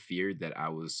everybody Mhm. feared that I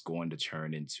was going to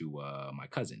turn into my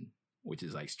cousin, which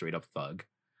is like straight up thug,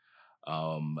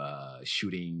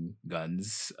 shooting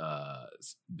guns,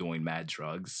 doing mad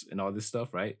drugs and all this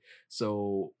stuff, right?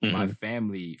 So my Mhm.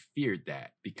 family feared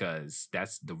that because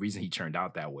that's the reason he turned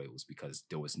out that way, was because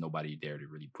there was nobody there to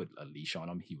really put a leash on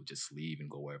him. He would just leave and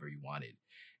go wherever he wanted.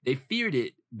 They feared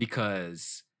it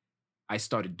because I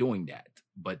started doing that,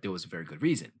 but there was a very good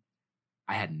reason.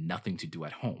 I had nothing to do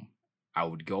at home. I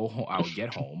would go home, I would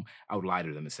get home, I would lie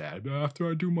to them and say, after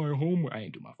I do my homework, I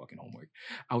ain't do my fucking homework.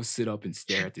 I would sit up and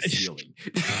stare at the ceiling.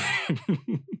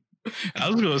 I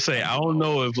was gonna say, I I did my don't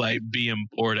know homework. if like being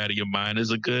bored out of your mind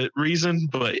is a good reason,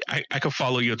 but I could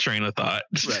follow your train of thought.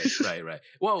 Right.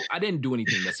 Well, I didn't do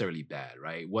anything necessarily bad,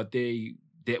 right? What they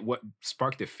did, what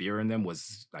sparked the fear in them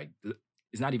was like,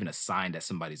 it's not even a sign that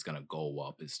somebody's gonna go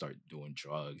up and start doing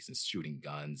drugs and shooting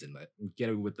guns and get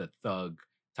it with the thug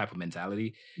type of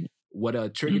mentality. What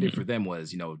triggered it Mhm. for them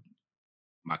was,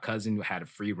 my cousin had a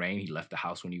free reign. He left the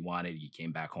house when he wanted. He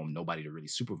came back home, nobody to really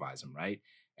supervise him, right?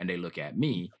 And they look at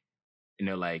me and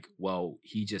they're like, well,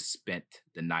 he just spent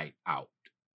the night out.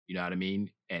 You know what I mean?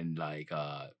 And like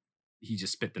he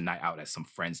just spent the night out at some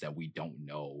friends that we don't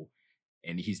know.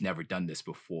 And he's never done this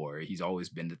before. He's always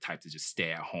been the type to just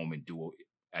stay at home and do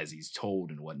as he's told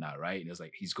and whatnot, right? And it's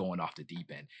like he's going off the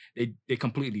deep end. They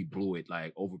completely blew it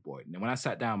like overboard. And then when I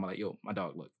sat down, I'm like, yo, my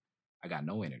dog, look, I got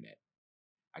no internet.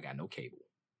 I got no cable.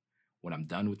 When I'm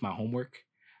done with my homework,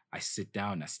 I sit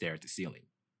down and I stare at the ceiling.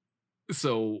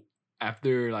 So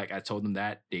after like I told them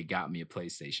that, they got me a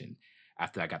PlayStation.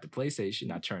 After I got the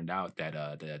PlayStation, I turned out that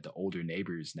the older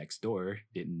neighbors next door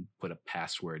didn't put a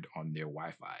password on their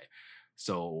Wi-Fi.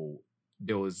 So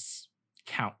there was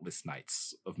countless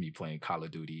nights of me playing Call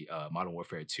of Duty, Modern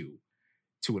Warfare 2,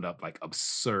 to it up like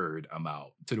absurd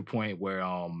amount to the point where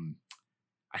I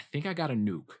think I got a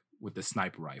nuke with the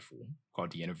sniper rifle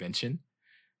called the Intervention.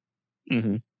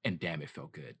 Mm-hmm. And damn, it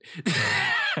felt good.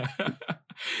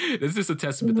 This is a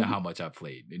testament to how much I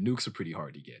played. The nukes are pretty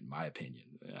hard to get, in my opinion.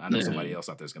 I know somebody else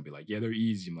out there is gonna be like, yeah, they're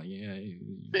easy. I'm like, yeah,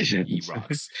 eat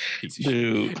rocks. Piece of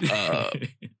Dude, shit.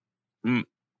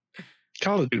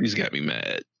 Call of Duty's got me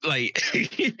mad. Like,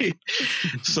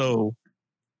 so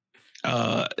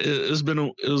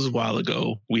it was a while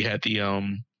ago. We had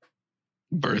the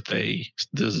birthday,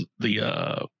 the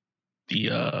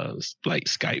like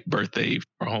Skype birthday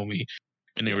for homie.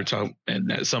 And they were talking, and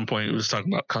at some point it was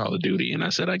talking about Call of Duty, and I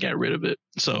said I got rid of it.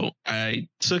 So I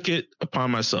took it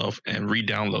upon myself and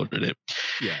re-downloaded it.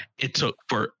 Yeah, it took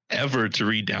forever to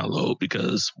re-download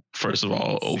because, first of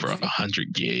all, over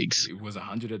 100 gigs. It was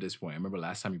 100 at this point. I remember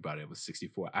last time you brought it, it was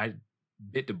 64. I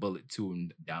bit the bullet too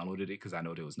and downloaded it because I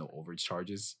know there was no overage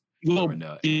charges. Well,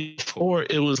 before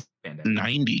it was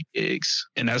 90 gigs,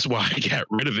 and that's why I got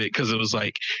rid of it, because it was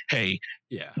like, hey,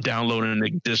 download an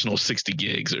additional 60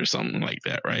 gigs or something like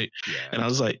that, right? Yeah. And I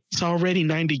was like, it's already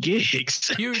 90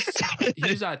 gigs.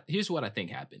 Here's what I think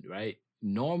happened, right?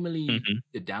 Normally,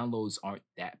 the downloads aren't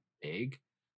that big,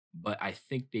 but I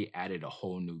think they added a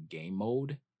whole new game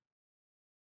mode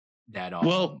that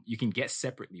you can get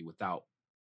separately without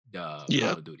the Call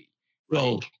of Duty.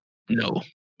 Right? Well,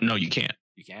 no, you can't.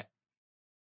 You can't?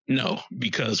 No,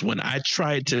 because when I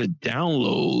tried to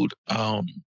download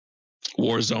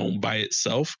Warzone by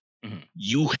itself,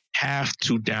 you have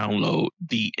to download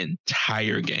the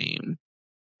entire game.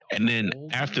 And then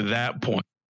after that point,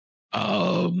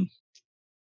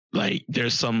 like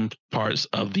there's some parts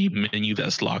of the menu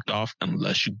that's locked off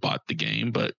unless you bought the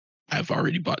game, but I've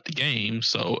already bought the game,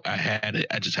 so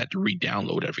I just had to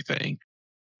re-download everything.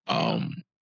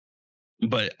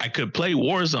 But I could play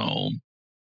Warzone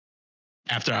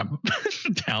after I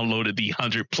downloaded the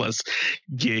 100 plus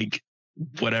gig,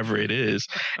 whatever it is.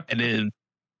 And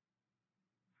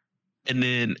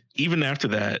then even after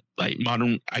that, like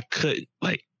I could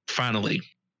like, finally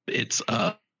it's,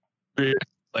 I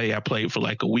played for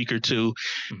like a week or two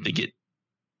to get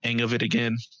hang of it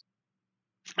again.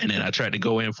 And then I tried to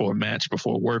go in for a match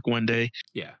before work one day.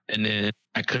 Yeah. And then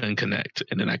I couldn't connect.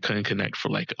 And then I couldn't connect for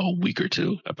like a week or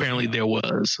two. Apparently there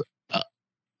was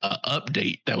a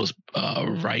update that was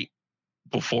right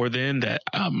before then that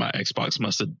my Xbox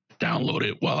must have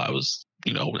downloaded while I was,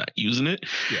 not using it.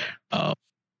 Yeah.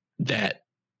 That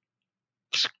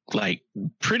like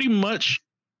pretty much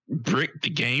bricked the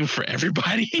game for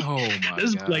everybody. Oh my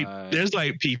God. There's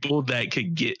like people that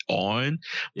could get on,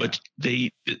 but they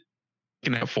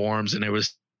can have forums, and there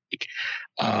was like,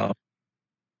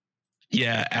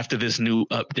 after this new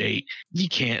update, you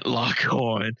can't lock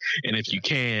on, and if you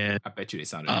can, I bet you they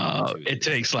sounded. It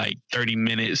takes like 30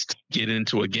 minutes to get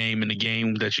into a game, and the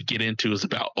game that you get into is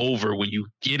about over when you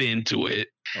get into it.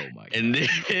 Oh my God. And then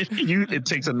it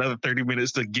takes another 30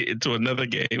 minutes to get into another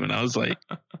game, and I was like,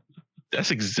 that's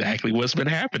exactly what's been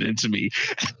happening to me.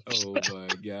 Oh my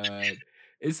God.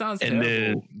 It sounds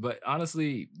terrible, but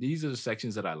honestly, these are the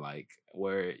sections that I like,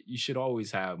 where you should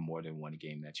always have more than one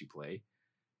game that you play,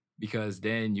 because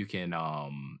then you can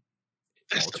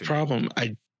that's alternate. The problem.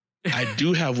 I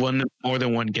do have more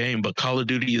than one game, but Call of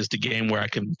Duty is the game where I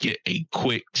can get a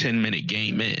quick 10-minute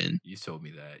game in. You told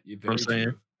me that. You're very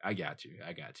true. I got you.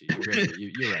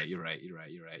 You're right.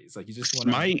 It's like you just want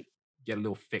to get a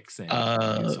little fix in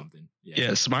or something.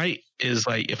 Yeah, Smite is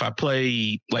like, if I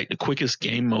play, like the quickest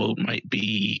game mode might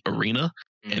be Arena,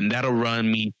 and that'll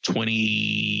run me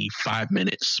 25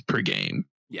 minutes per game,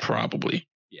 probably.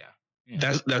 Yeah.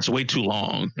 That's way too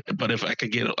long. But if I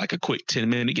could get like a quick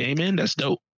 10-minute game in, that's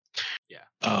dope. Yeah.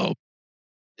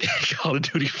 Call of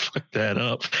Duty fucked that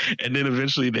up, and then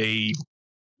eventually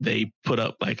they put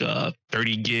up like a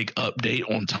 30 gig update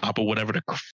on top of whatever the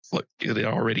fuck it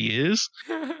already is.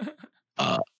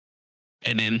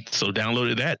 And then so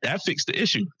downloaded that fixed the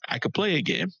issue. I could play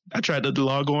again. I tried to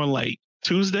log on like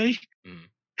Tuesday, Mm.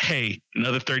 hey,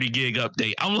 another 30 gig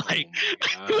update. I'm like,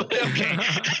 Oh okay.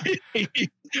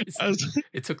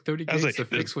 It took 30 I was gigs like,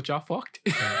 to fix what y'all fucked.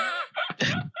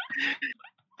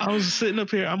 I was sitting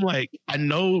up here. I'm like, I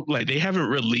know, like they haven't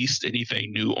released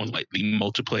anything new on like the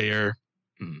multiplayer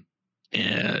Mhm.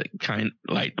 and kind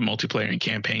like the multiplayer and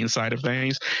campaign side of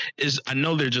things. Is I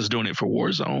know they're just doing it for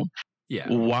Warzone. Yeah.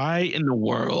 Why in the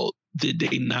world did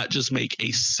they not just make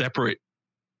a separate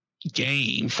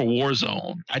game for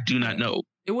Warzone? I do not know.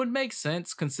 It would make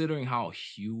sense considering how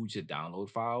huge the download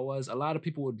file was. A lot of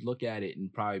people would look at it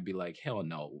and probably be like, hell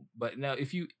no. But now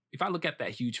if I look at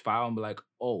that huge file and be like,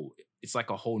 oh, it's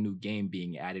like a whole new game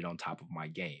being added on top of my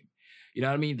game. You know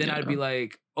what I mean? Then I'd be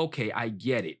like, okay, I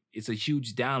get it. It's a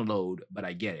huge download, but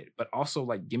I get it. But also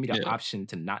like give me the option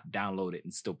to not download it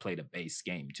and still play the base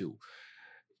game too.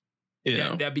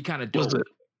 Yeah. That'd be kind of dope.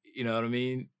 You know what I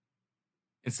mean?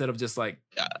 Instead of just like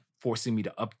forcing me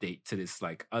to update to this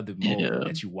like other mode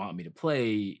that you want me to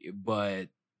play, but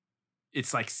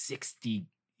it's like 60.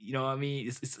 You know what I mean?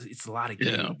 It's a lot of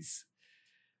gigs.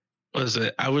 Was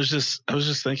it? I was just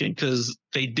thinking because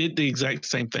they did the exact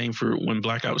same thing for when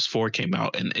Black Ops 4 came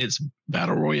out, and it's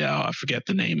Battle Royale. I forget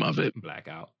the name of it.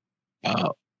 Blackout.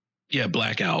 Yeah,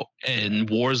 Blackout. And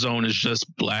Warzone is just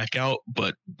Blackout,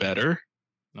 but better.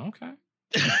 Okay.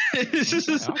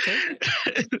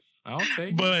 I'll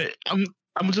take it. But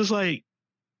I'm just like,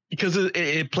 because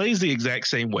it plays the exact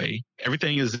same way.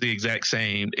 Everything is the exact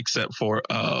same except for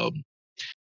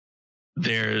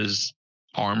there's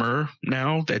armor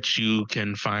now that you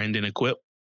can find and equip.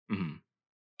 Mm-hmm.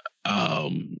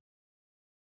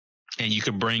 And you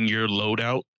could bring your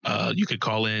loadout. You could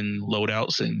call in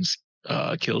loadouts and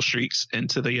kill streaks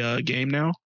into the game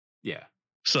now. Yeah.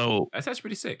 So that's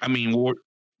pretty sick. I mean, war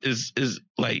is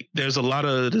like there's a lot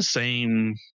of the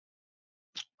same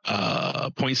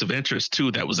points of interest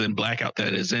too that was in Blackout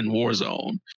that is in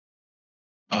Warzone.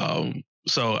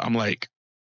 So I'm like,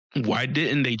 why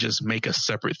didn't they just make a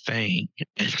separate thing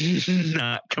and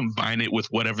not combine it with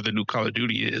whatever the new Call of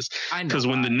Duty is? Because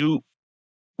when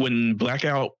Black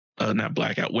Ops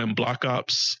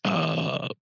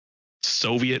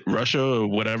Soviet Russia or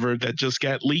whatever that just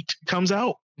got leaked comes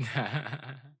out,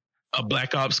 a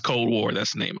Black Ops Cold War,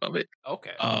 that's the name of it.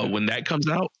 Okay. When that comes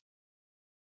out,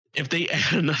 if they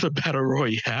add another battle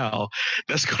royale,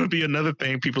 that's going to be another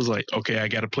thing. People's like, okay, I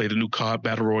got to play the new COD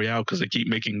battle royale because they keep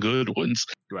making good ones.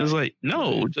 Right. It's like,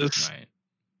 no, just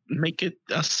make it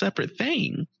a separate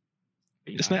thing.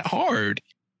 It's not hard.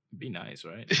 Be nice,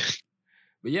 right?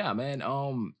 But yeah, man,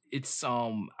 it's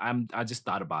I just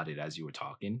thought about it as you were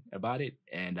talking about it,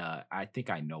 and I think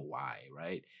I know why,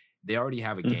 right? They already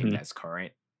have a game that's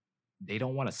current. They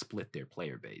don't want to split their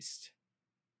player base.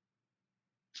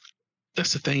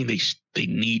 That's the thing. They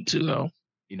need to though.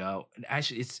 You know, and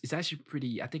actually, it's actually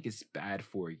pretty. I think it's bad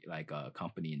for like a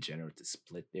company in general to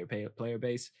split their player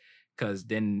base, because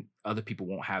then other people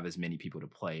won't have as many people to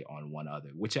play on one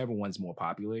other. Whichever one's more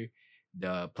popular,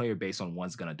 the player base on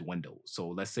one's gonna dwindle. So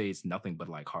let's say it's nothing but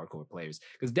like hardcore players,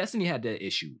 because Destiny had that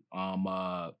issue.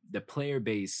 The player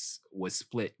base was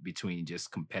split between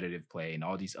just competitive play and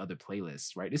all these other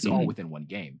playlists. Right, it's all within one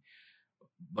game,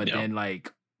 but then like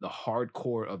the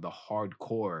hardcore of the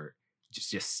hardcore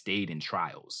just stayed in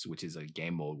trials, which is a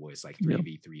game mode where it's like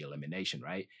 3v3 elimination,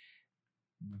 right?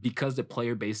 Because the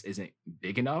player base isn't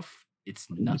big enough, it's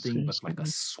nothing but like a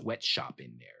sweatshop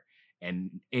in there. And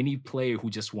any player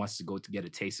who just wants to go to get a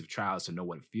taste of trials to know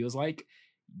what it feels like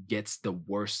gets the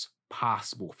worst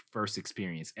possible first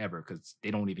experience ever, because they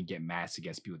don't even get matched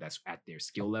against people that's at their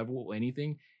skill level or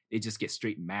anything. They just get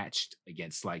straight matched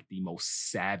against like the most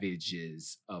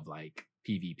savages of like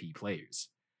PvP players.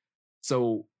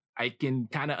 So I can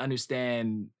kind of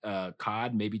understand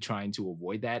COD maybe trying to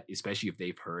avoid that, especially if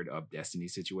they've heard of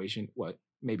Destiny's situation. Well,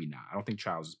 maybe not. I don't think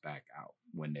Trials is back out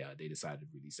when they decided to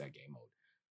release that game mode.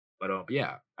 But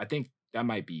yeah, I think that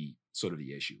might be sort of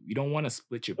the issue. You don't want to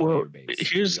split your player base.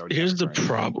 Here's the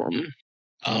problem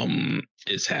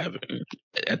is having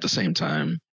at the same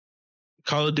time.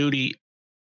 Call of Duty,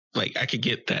 like I could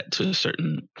get that to a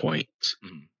certain point.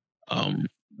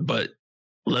 But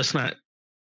let's not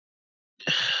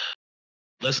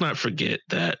forget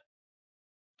that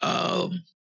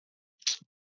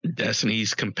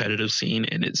Destiny's competitive scene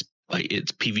and its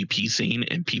PvP scene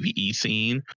and PvE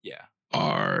scene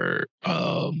are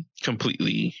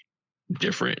completely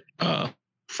different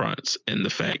fronts, and the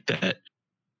fact that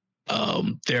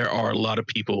there are a lot of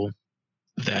people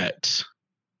that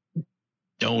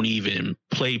don't even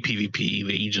play PvP,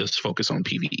 they just focus on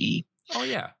PvE. Oh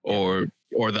yeah. Or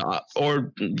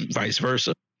vice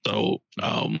versa. So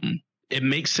it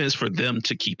makes sense for them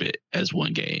to keep it as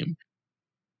one game.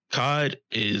 COD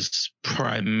is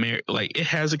primary, like it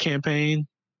has a campaign.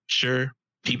 Sure,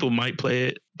 people might play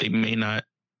it. They may not.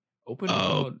 Open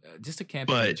world, just a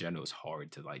campaign in But general is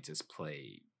hard to like just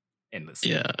play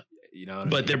endlessly. yeah, You know what I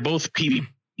but they're mean? both PvP.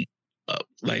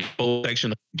 Like both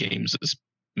section of games is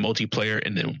multiplayer,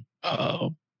 and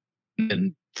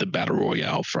the battle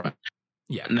royale front.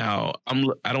 Yeah. Now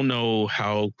I don't know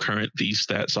how current these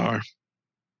stats are.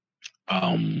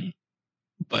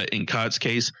 But in COD's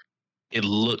case, it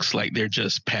looks like they're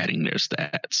just padding their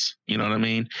stats. You know what I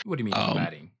mean? What do you mean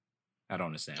batting? I don't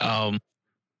understand. I'm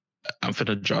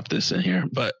gonna drop this in here,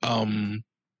 but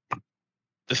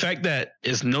the fact that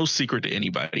it's no secret to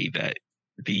anybody that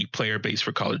the player base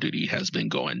for Call of Duty has been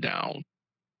going down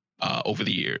over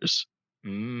the years,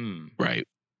 right?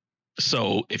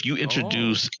 So if you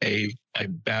introduce a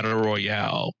battle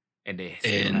royale, and they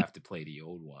still have to play the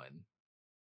old one.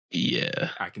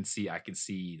 Yeah, I can see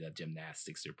the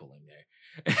gymnastics they're pulling there.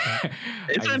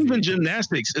 It's not even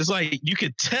gymnastics. It's like you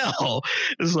could tell.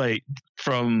 It's like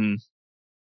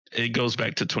it goes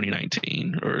back to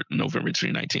 2019 or November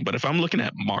 2019. But if I'm looking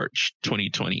at March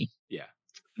 2020, yeah.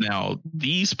 Now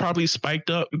these probably spiked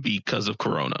up because of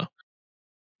Corona.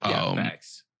 Yeah,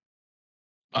 facts.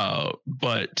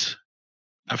 But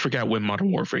I forgot when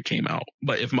Modern Warfare came out.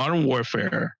 But if Modern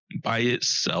Warfare by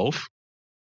itself,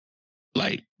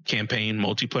 like campaign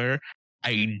multiplayer,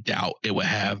 I doubt it would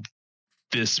have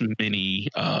this many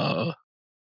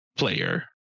players.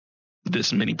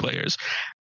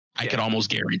 I could almost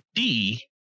guarantee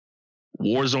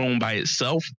Warzone by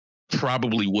itself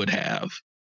probably would have.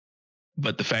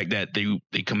 But the fact that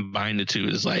they combine the two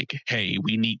is like, hey,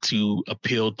 we need to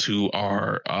appeal to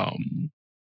our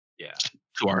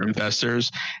to our investors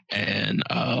and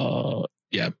our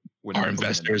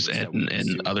investors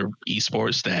and other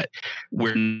esports that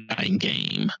we're not in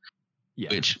game. Yeah.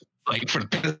 Which like for the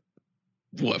past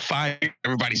 5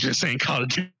 everybody's just saying Call of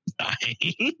Duty.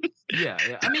 yeah.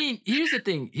 I mean, here's the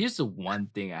thing. Here's the one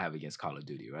thing I have against Call of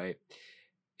Duty, right?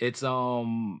 It's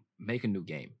make a new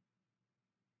game.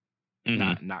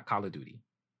 Not Call of Duty.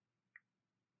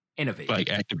 Innovate. Like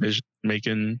Activision make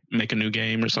a new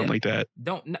game or something like that.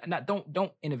 Don't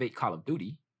innovate Call of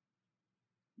Duty.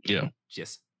 Yeah.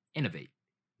 Just innovate.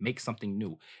 Make something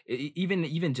new.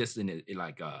 Even just in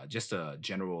just a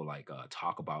general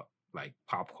talk about like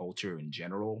pop culture in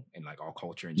general and like all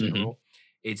culture in general.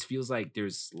 It feels like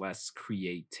there's less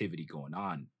creativity going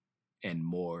on and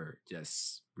more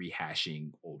just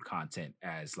rehashing old content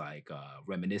as like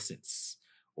reminiscence,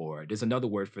 or there's another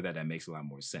word for that makes a lot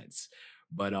more sense,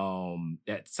 but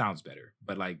that sounds better,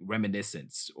 but like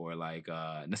reminiscence or like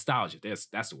nostalgia,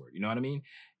 that's the word, you know what I mean?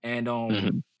 And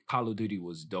Call of Duty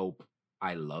was dope.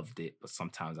 I loved it, but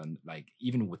sometimes I'm like,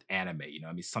 even with anime, you know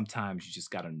what I mean, sometimes you just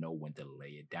got to know when to lay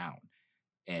it down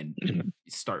and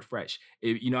start fresh.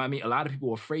 You know what I mean? A lot of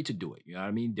people are afraid to do it. You know what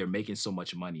I mean? They're making so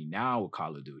much money now with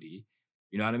Call of Duty.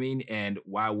 You know what I mean? And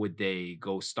why would they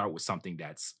go start with something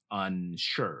that's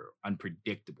unsure,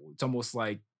 unpredictable? It's almost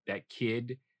like that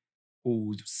kid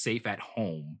who's safe at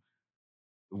home.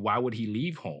 Why would he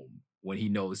leave home when he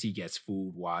knows he gets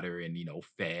food, water, and, you know,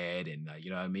 fed and, you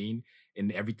know what I mean?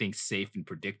 And everything's safe and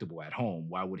predictable at home.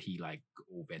 Why would he like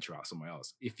go venture out somewhere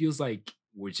else? It feels like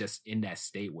we're just in that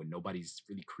state where nobody's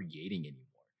really creating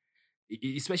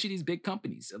anymore, especially these big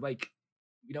companies. Like,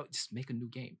 you know, just make a new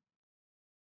game.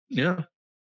 Yeah.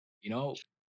 You know,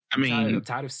 I mean, I'm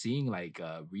tired of seeing like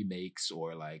remakes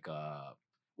or like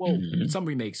some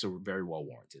remakes are very well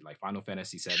warranted. Like Final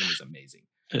Fantasy VII is amazing.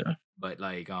 Yeah. But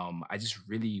like I just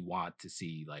really want to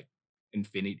see like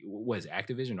Infinity, what is it,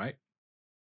 Activision, right?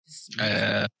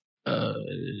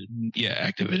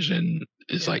 Activision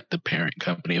is like the parent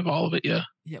company of all of it. Yeah.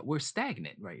 Yeah, we're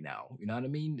stagnant right now. You know what I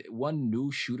mean? One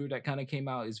new shooter that kind of came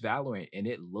out is Valorant, and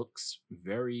it looks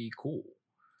very cool.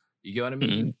 You get what I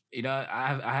mean? You know,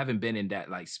 I haven't been in that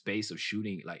like space of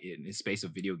shooting, like in space of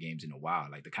video games in a while.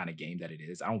 Like the kind of game that it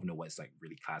is, I don't even know what it's like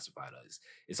really classified as.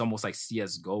 It's almost like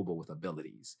CS:GO but with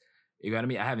abilities. You know what I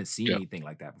mean? I haven't seen anything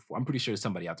like that before. I'm pretty sure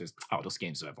somebody out there's those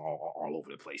games are all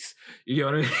over the place. You know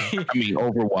what I mean? I mean,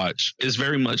 Overwatch is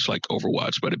very much like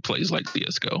Overwatch, but it plays like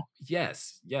CS:GO.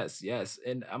 Yes.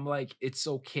 And I'm like, it's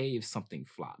okay if something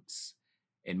flops,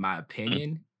 in my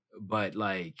opinion. But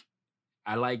like,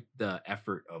 I like the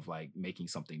effort of like making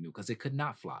something new because it could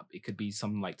not flop. It could be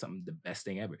something the best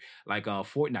thing ever. Like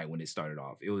Fortnite when it started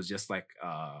off, it was just like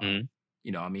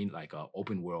you know what I mean, like a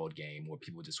open world game where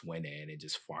people just went in and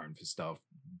just farmed for stuff,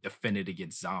 defended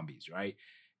against zombies, right?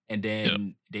 And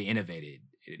then they innovated.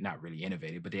 Not really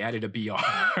innovated, but they added a BR. You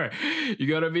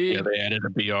know what I mean? Yeah, they added a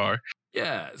BR.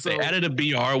 Yeah. So they added a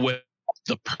BR with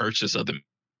the purchase of the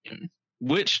game.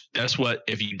 which that's what,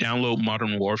 if you download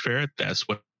Modern Warfare, that's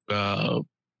what,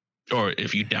 or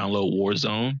if you download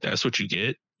Warzone, that's what you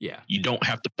get. Yeah. You don't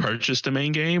have to purchase the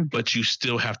main game, but you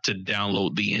still have to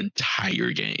download the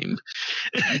entire game.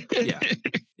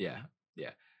 Yeah.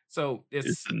 So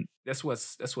that's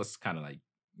what's kind of like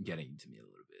getting to me a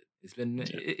little bit. It's been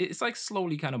it's like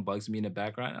slowly kind of bugs me in the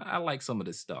background. I like some of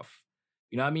this stuff.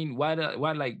 You know what I mean? Why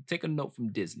like take a note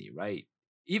from Disney, right?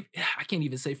 I can't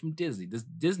even say from Disney.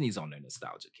 Disney's on their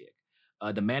nostalgia kick.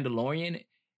 The Mandalorian,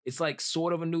 it's like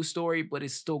sort of a new story, but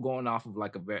it's still going off of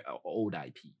like a very old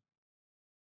IP.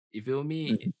 You feel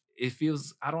me? Mhm. It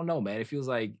feels, I don't know, man. It feels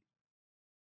like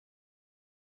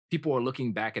people are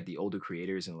looking back at the older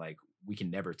creators and like, we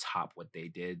can never top what they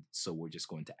did. So we're just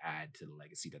going to add to the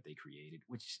legacy that they created,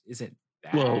 which isn't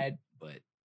Well, bad, but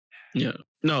yeah.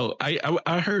 No,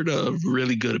 I heard a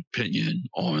really good opinion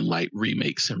on like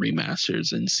remakes and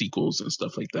remasters and sequels and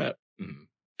stuff like that. mhm,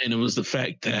 And it was the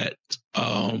fact that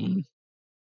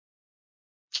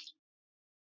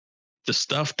the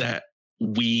stuff that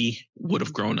we would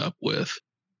have grown up with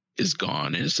is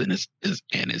gone, and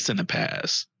it's in the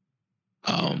past.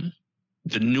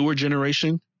 The newer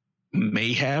generation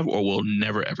may have or will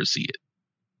never ever see it.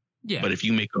 yeah, But if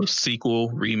you make a sequel,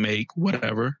 remake,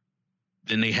 whatever,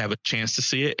 then they have a chance to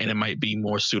see it, and it might be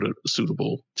more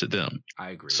suitable to them.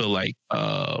 I agree. So like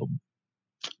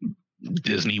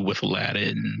Disney with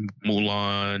Aladdin,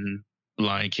 Mulan,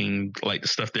 Lion King, like the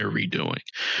stuff they're redoing,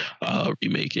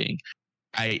 remaking.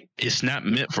 It's not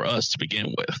meant for us to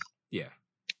begin with. Yeah.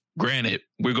 Granted,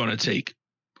 we're going to take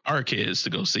our kids to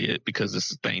go see it because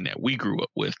it's a thing that we grew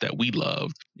up with, that we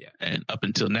loved. Yeah. And up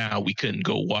until now, we couldn't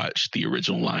go watch the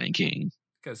original Lion King.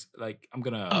 Because like I'm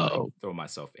gonna like, throw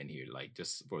myself in here, like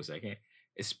just for a second,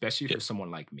 especially for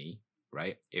someone like me,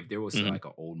 right? If there was like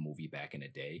an old movie back in the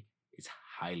day, it's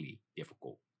highly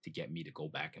difficult to get me to go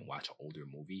back and watch an older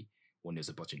movie when there's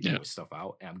a bunch of newer stuff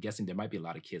out. And I'm guessing there might be a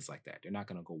lot of kids like that. They're not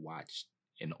gonna go watch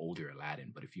an older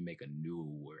Aladdin, but if you make a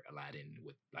newer Aladdin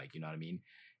with like, you know what I mean,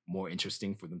 more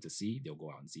interesting for them to see, they'll go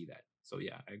out and see that. So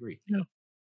yeah, I agree. Yeah.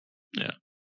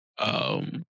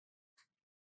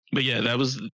 But yeah, that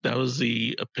was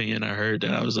the opinion I heard,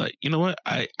 that I was like, you know what?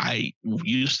 I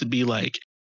used to be like,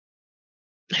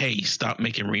 hey, stop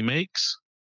making remakes,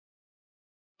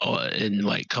 and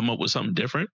like come up with something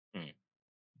different.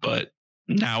 But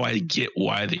now I get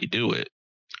why they do it.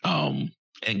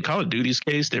 In Call of Duty's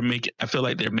case, I feel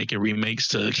like they're making remakes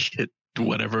to get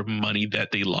whatever money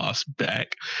that they lost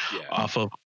back off of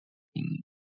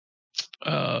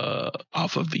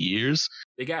the years.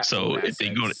 They got so if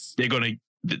they're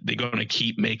gonna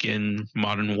keep making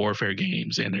Modern Warfare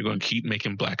games, and they're gonna keep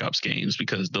making Black Ops games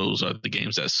because those are the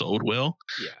games that sold well.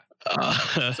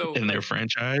 So in their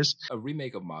franchise. A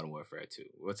remake of Modern Warfare 2.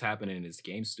 What's happening is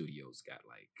game studios got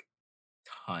like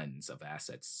tons of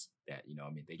assets that, you know, I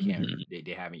mean, they can't,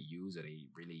 they haven't used, or they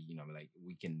really, you know, like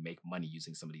we can make money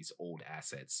using some of these old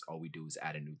assets. All we do is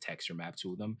add a new texture map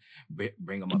to them,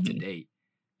 bring them up to date,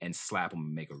 and slap them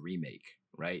and make a remake,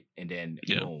 right? And then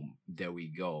boom, there we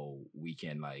go. We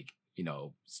can like, you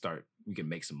know, we can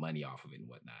make some money off of it and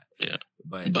whatnot. Yeah,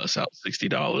 but bust out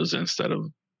 $60 instead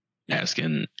of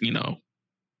asking, you know,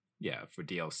 for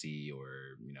DLC,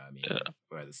 or you know what I mean,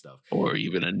 or other stuff, or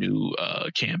even a new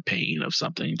campaign of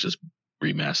something. Just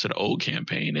remaster the old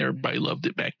campaign. Everybody loved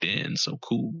it back then, so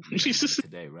cool.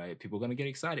 Today, right? People are gonna get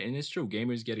excited, and it's true.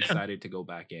 Gamers get excited to go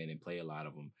back in and play a lot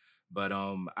of them. But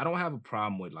I don't have a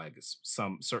problem with like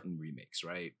some certain remakes,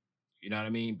 right? You know what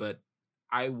I mean? But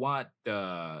I want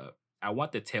the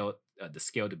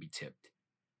scale to be tipped.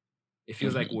 It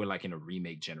feels like we're like in a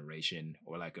remake generation,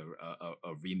 or like a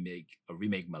remake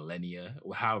millennia,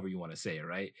 or however you want to say it,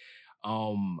 right?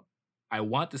 I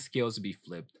want the scales to be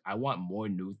flipped. I want more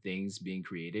new things being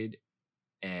created,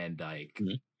 and like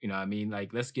you know what I mean,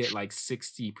 like let's get like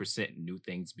 60% new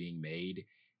things being made,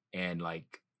 and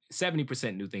like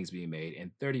 70% new things being made,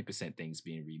 and 30% things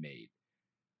being remade.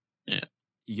 Yeah,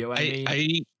 you get what I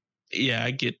mean?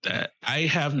 I get that. I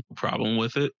have no problem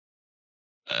with it.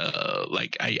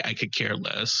 Like I could care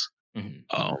less.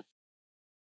 It's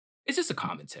just a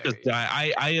commentary.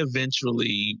 I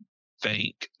eventually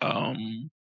think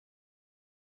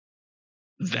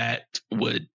that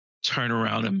would turn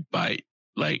around and bite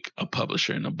like a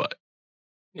publisher in the butt.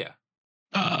 Yeah.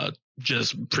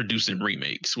 Just producing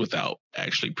remakes without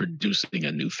actually producing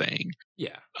a new thing.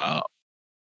 Yeah.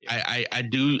 I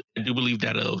do believe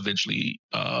that it'll eventually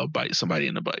bite somebody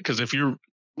in the butt, because if you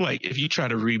try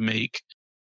to remake,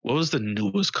 what was the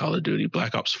newest Call of Duty,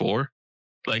 Black Ops 4?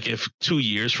 Like if 2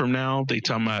 years from now they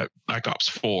talking about Black Ops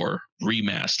 4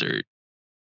 remastered,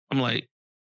 I'm like,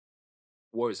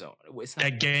 Warzone.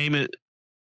 That game is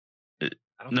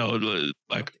I don't No, I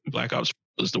like don't Black Ops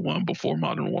was the one before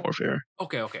Modern Warfare.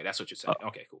 okay, that's what you're saying.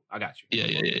 Okay, cool. I got you.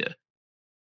 Yeah.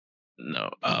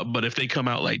 No, but if they come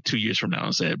out like 2 years from now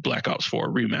and said Black Ops 4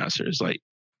 remasters, like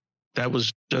that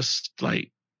was just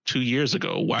like 2 years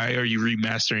ago. Why are you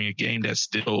remastering a game that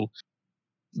still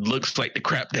looks like the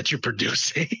crap that you're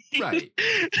producing? Right.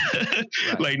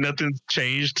 Like nothing's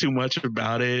changed too much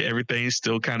about it. Everything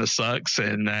still kind of sucks,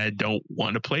 and I don't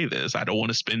want to play this. I don't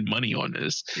want to spend money on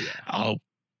this. Yeah. I'll,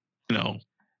 you know,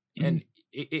 And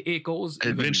it goes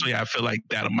eventually. I feel like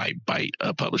that might bite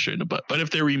a publisher in the butt. But if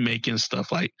they're remaking stuff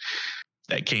like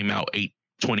that came out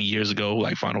 20 years ago,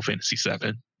 like Final Fantasy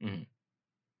VII. Mm-hmm.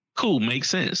 Cool, makes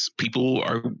sense. People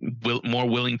are more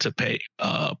willing to play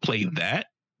that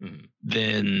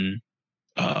than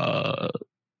the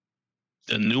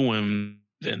new one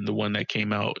than the one that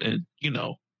came out in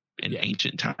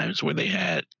ancient times where they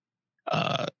had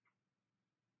a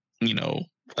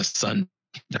sun.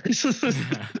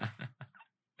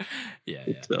 Yeah.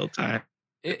 Still time.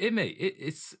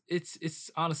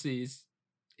 It's honestly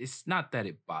it's not that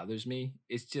it bothers me.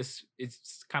 It's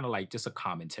kind of like just a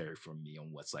commentary from me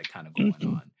on what's like kind of going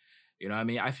on. You know what I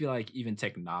mean? I feel like even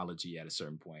technology at a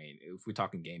certain point, if we're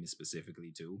talking gaming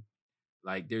specifically too,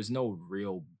 like there's no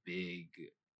real big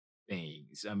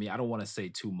things. I mean, I don't want to say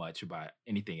too much about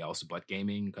anything else but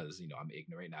gaming because I'm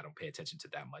ignorant and I don't pay attention to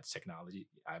that much technology.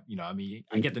 I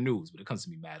get the news, but it comes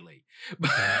to me mad late.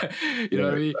 You know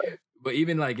what I mean? But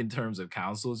even like in terms of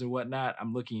consoles and whatnot,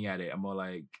 I'm looking at it. I'm more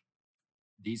like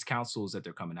these consoles that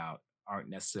they're coming out aren't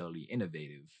necessarily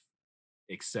innovative,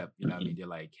 except what I mean. They're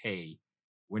like, hey,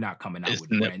 we're not coming out with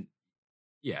brand.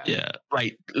 Yeah.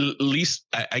 Like at least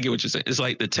I get what you're saying. It's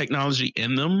like the technology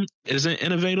in them isn't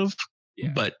innovative.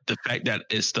 Yeah. But the fact that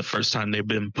it's the first time they've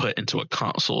been put into a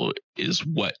console is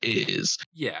what is.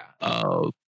 Yeah.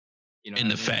 And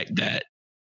the fact that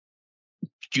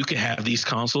you could have these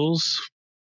consoles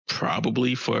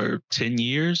probably for 10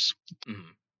 years.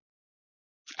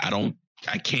 Mm-hmm.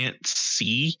 I can't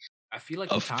see I feel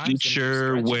like a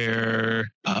future where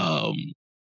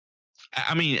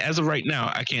I mean, as of right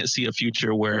now, I can't see a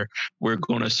future where we're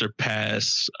going to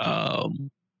surpass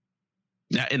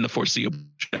not in the foreseeable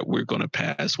that we're going to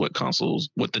pass what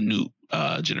the new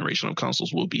generation of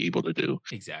consoles will be able to do.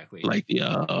 Exactly. Like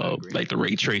the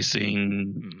ray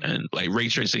tracing and like ray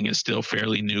tracing is still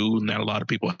fairly new. Not a lot of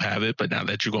people have it, but now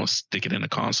that you're going to stick it in a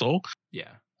console,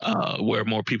 where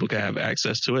more people can have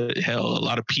access to it. Hell, a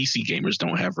lot of PC gamers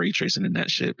don't have ray tracing in that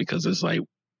shit because it's like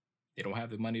they don't have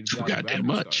the money to too goddamn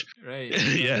much, card,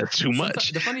 right? Yeah, too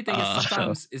much. The funny thing is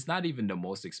sometimes it's not even the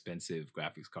most expensive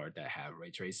graphics card that have ray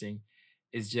tracing.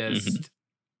 It's just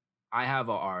I have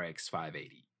a RX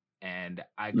 580 and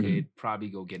I could probably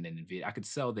go get an NVIDIA. I could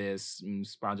sell this,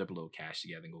 scrounge up a little cash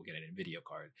together and go get an NVIDIA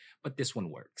card. But this one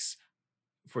works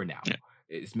for now. Yeah.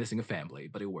 It's missing a fan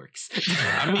blade, but it works.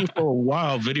 I mean, for a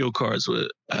while, video cards were,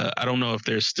 I don't know if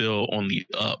they're still on the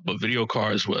up, but video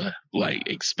cards were like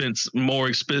more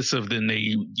expensive than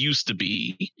they used to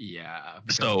be. Yeah.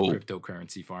 So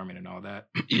cryptocurrency farming and all that.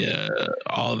 Yeah,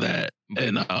 all that.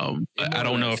 And I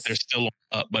don't know if they're still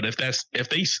up, but if they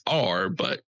are,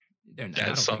 but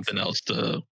that's something else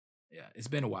to. Yeah, it's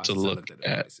been a while since I looked at the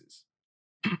prices.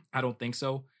 I don't think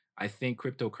so. I think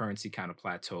cryptocurrency kind of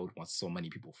plateaued once so many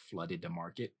people flooded the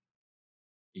market.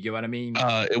 You get what I mean?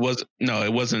 It wasn't.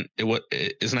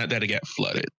 It's not that it got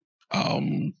flooded.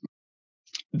 For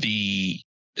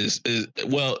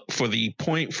the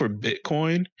point for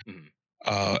Bitcoin,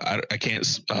 I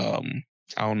can't. I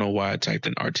don't know why I typed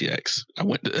in RTX. I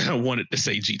wanted to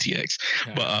say GTX,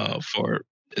 but for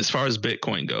as far as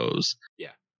Bitcoin goes,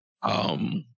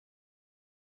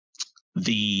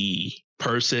 the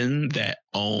person that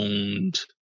owned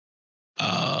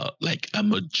like a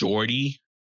majority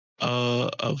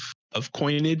of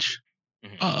coinage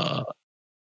out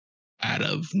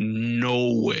of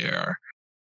nowhere,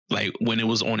 like when it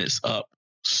was on its up,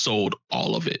 sold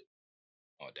all of it.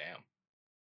 Oh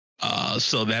damn.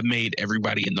 So that made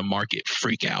everybody in the market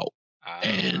freak out,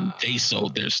 and they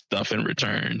sold their stuff in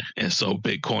return. And so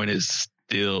Bitcoin is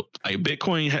still like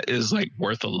Bitcoin is like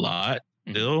worth a lot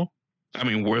still. I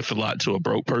mean, worth a lot to a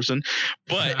broke person,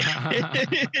 but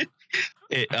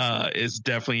it's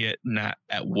definitely not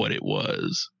at what it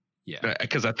was. Yeah,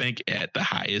 because I think at the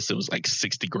highest it was like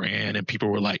 60 grand, and people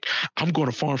were like, "I'm going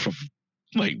to farm for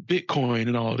like Bitcoin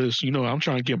and all this." I'm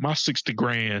trying to get my 60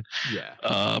 grand.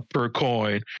 Per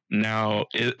coin. Now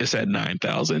it's at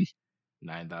 9,000.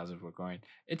 9,000 per coin.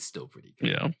 It's still pretty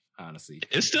good. Honestly,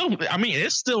 it's still. I mean,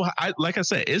 it's still. Like I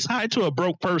said, it's high to a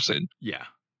broke person. Yeah.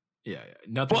 Yeah,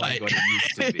 nothing like what it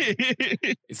used to be.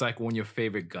 But It's like when your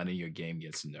favorite gun in your game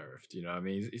gets nerfed. You know what I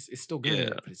mean? It's still yeah,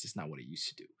 good, but it's just not what it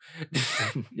used to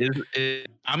do.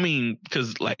 I mean,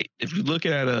 because like if you look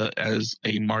at it as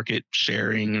a market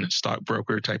sharing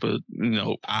stockbroker type of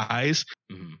eyes,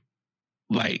 Mhm.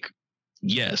 like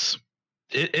yes,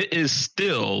 it is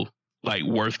still like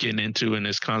worth getting into, and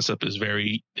this concept is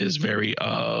very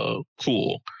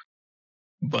cool.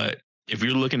 But if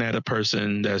you're looking at a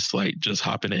person that's like just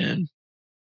hopping in,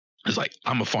 it's like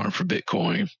I'm a farm for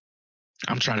Bitcoin.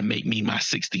 I'm trying to make me my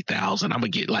 60,000. I'm gonna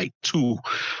get like two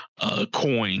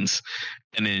coins,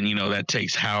 and then that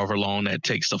takes however long that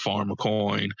takes to farm a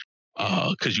coin,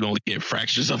 because you only get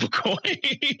fractions of a coin.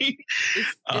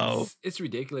 It's uh, it's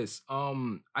ridiculous.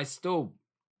 I still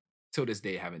till this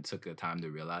day haven't took the time to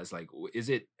realize like is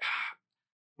it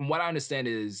from what I understand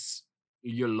is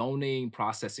you're loaning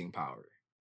processing power.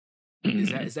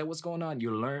 mhm, Is that what's going on?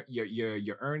 You're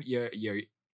earn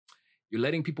you're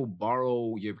letting people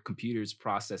borrow your computer's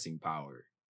processing power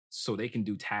so they can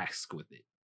do tasks with it.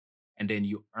 And then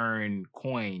you earn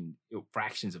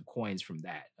fractions of coins from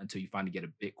that until you finally get a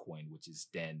Bitcoin, which is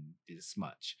then this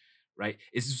much, right?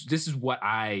 This is what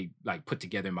I like put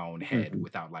together in my own head mhm.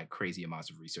 without like crazy amounts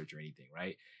of research or anything,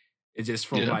 right? It's just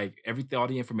from Yeah. like everything, all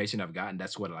the information I've gotten.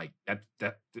 That's what like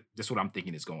that's what I'm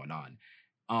thinking is going on.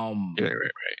 Um, Yeah,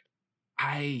 right.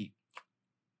 I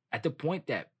at the point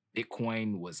that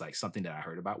Bitcoin was like something that I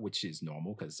heard about, which is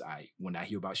normal because I when I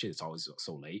hear about shit, it's always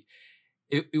so late.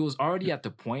 It was already at the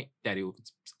point that it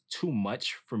was too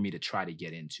much for me to try to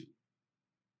get into.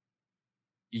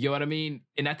 You get what I mean?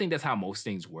 And I think that's how most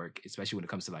things work, especially when it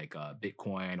comes to like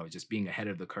Bitcoin or just being ahead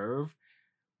of the curve.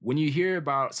 When you hear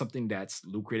about something that's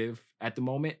lucrative at the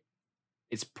moment,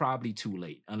 it's probably too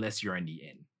late unless you're in the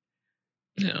in.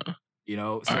 Yeah. You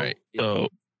know, All right. so yeah. So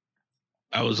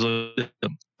I was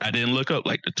I didn't look up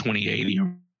like the 2080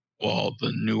 or all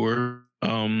the newer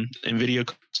Nvidia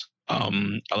cards.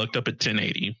 I looked up at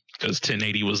 1080 because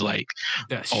 1080 was like,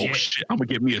 The oh shit shit, I'm gonna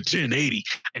get me a 1080.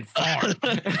 and farm.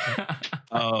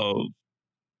 Well,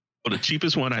 the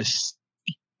cheapest one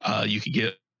you could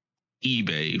get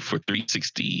eBay for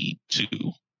 362.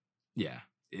 Yeah, Um,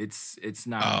 it's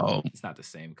not the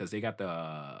same because they got the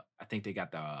I think they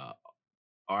got the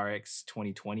RX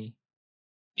 2020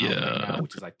 out right yeah, now,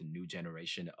 which is like the new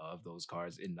generation of those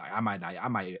cards. And like, I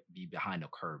might be behind the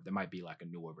curve. There might be like a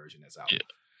newer version that's out. yeah.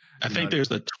 I You know, think there's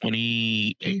the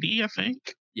 2080. I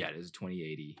think yeah, there's a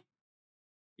 2080.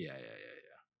 Yeah.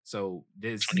 So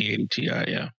this, 2080 Ti.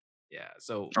 Yeah, yeah.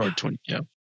 So or 20. Yeah,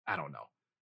 I don't know.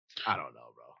 I don't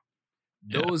know, bro.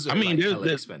 yeah. Those I are mean, like there's hella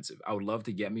that. expensive. I would love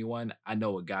to get me one. I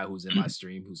know a guy who's in my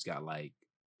stream who's got like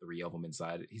three of them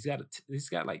inside. He's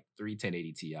got like three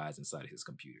 1080 Ti's inside of his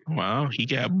computer. Wow, he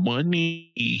got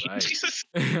money. Right.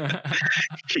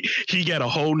 He got a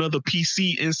whole nother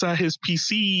PC inside his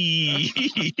PC.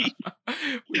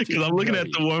 Which Because is I'm looking at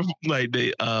nutty. the one like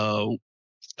the uh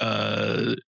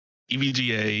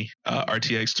EVGA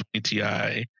RTX 20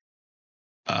 Ti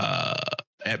uh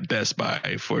at Best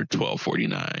Buy for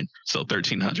 $1249, so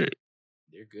 1,300.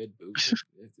 They're good boots.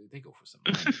 They go for some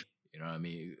money. You know what I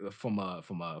mean? From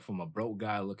a broke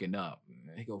guy looking up,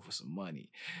 they go for some money.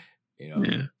 You know.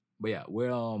 Yeah, But yeah,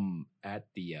 we're at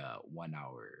the 1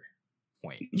 hour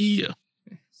point. yeah.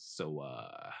 So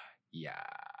yeah,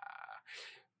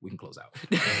 we can close out.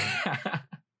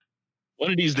 One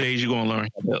of these days, you're gonna learn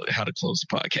how to close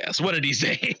the podcast. One of these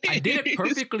days, I did it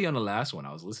perfectly on the last one.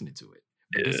 I was listening to it,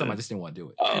 but this time I just didn't want to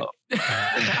do Oh.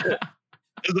 it.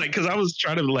 It's like because I was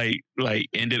trying to like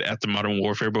end it after Modern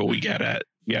Warfare, but we got on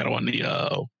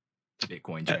the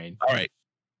Bitcoin train. all right.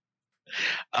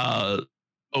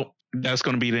 Oh, that's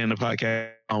going to be the end of the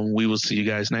podcast. We will see you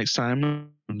guys next time.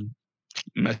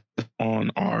 On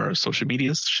our social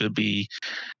medias should be,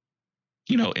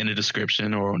 in the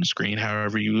description or on the screen,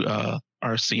 however you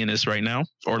are seeing this right now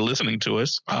or listening to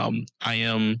us. I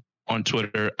am on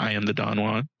Twitter. I am the Don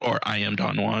Juan, or I am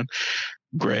Don Juan.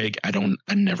 Greg, I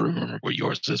never remember what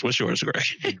yours is. What's yours, Greg?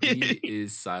 The D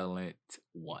is silent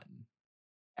one.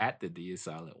 At the D is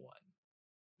silent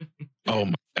one. Oh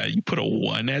my God, you put a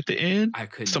 1 at the end? I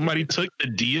couldn't. Somebody took the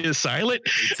D is silent?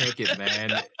 They took it,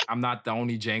 man. I'm not the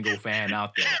only Django fan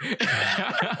out there.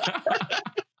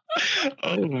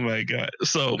 Oh my God.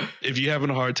 So if you're having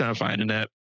a hard time finding that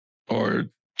or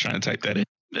trying to type that in,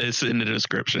 it's in the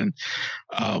description.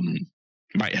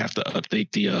 Might have to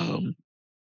update the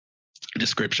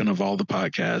description of all the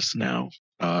podcasts now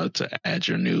to add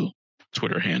your new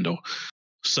Twitter handle.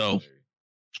 So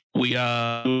we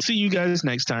will see you guys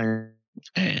next time,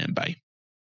 and bye.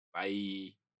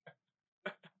 Bye.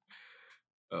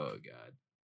 Oh God.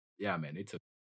 Yeah, man. They took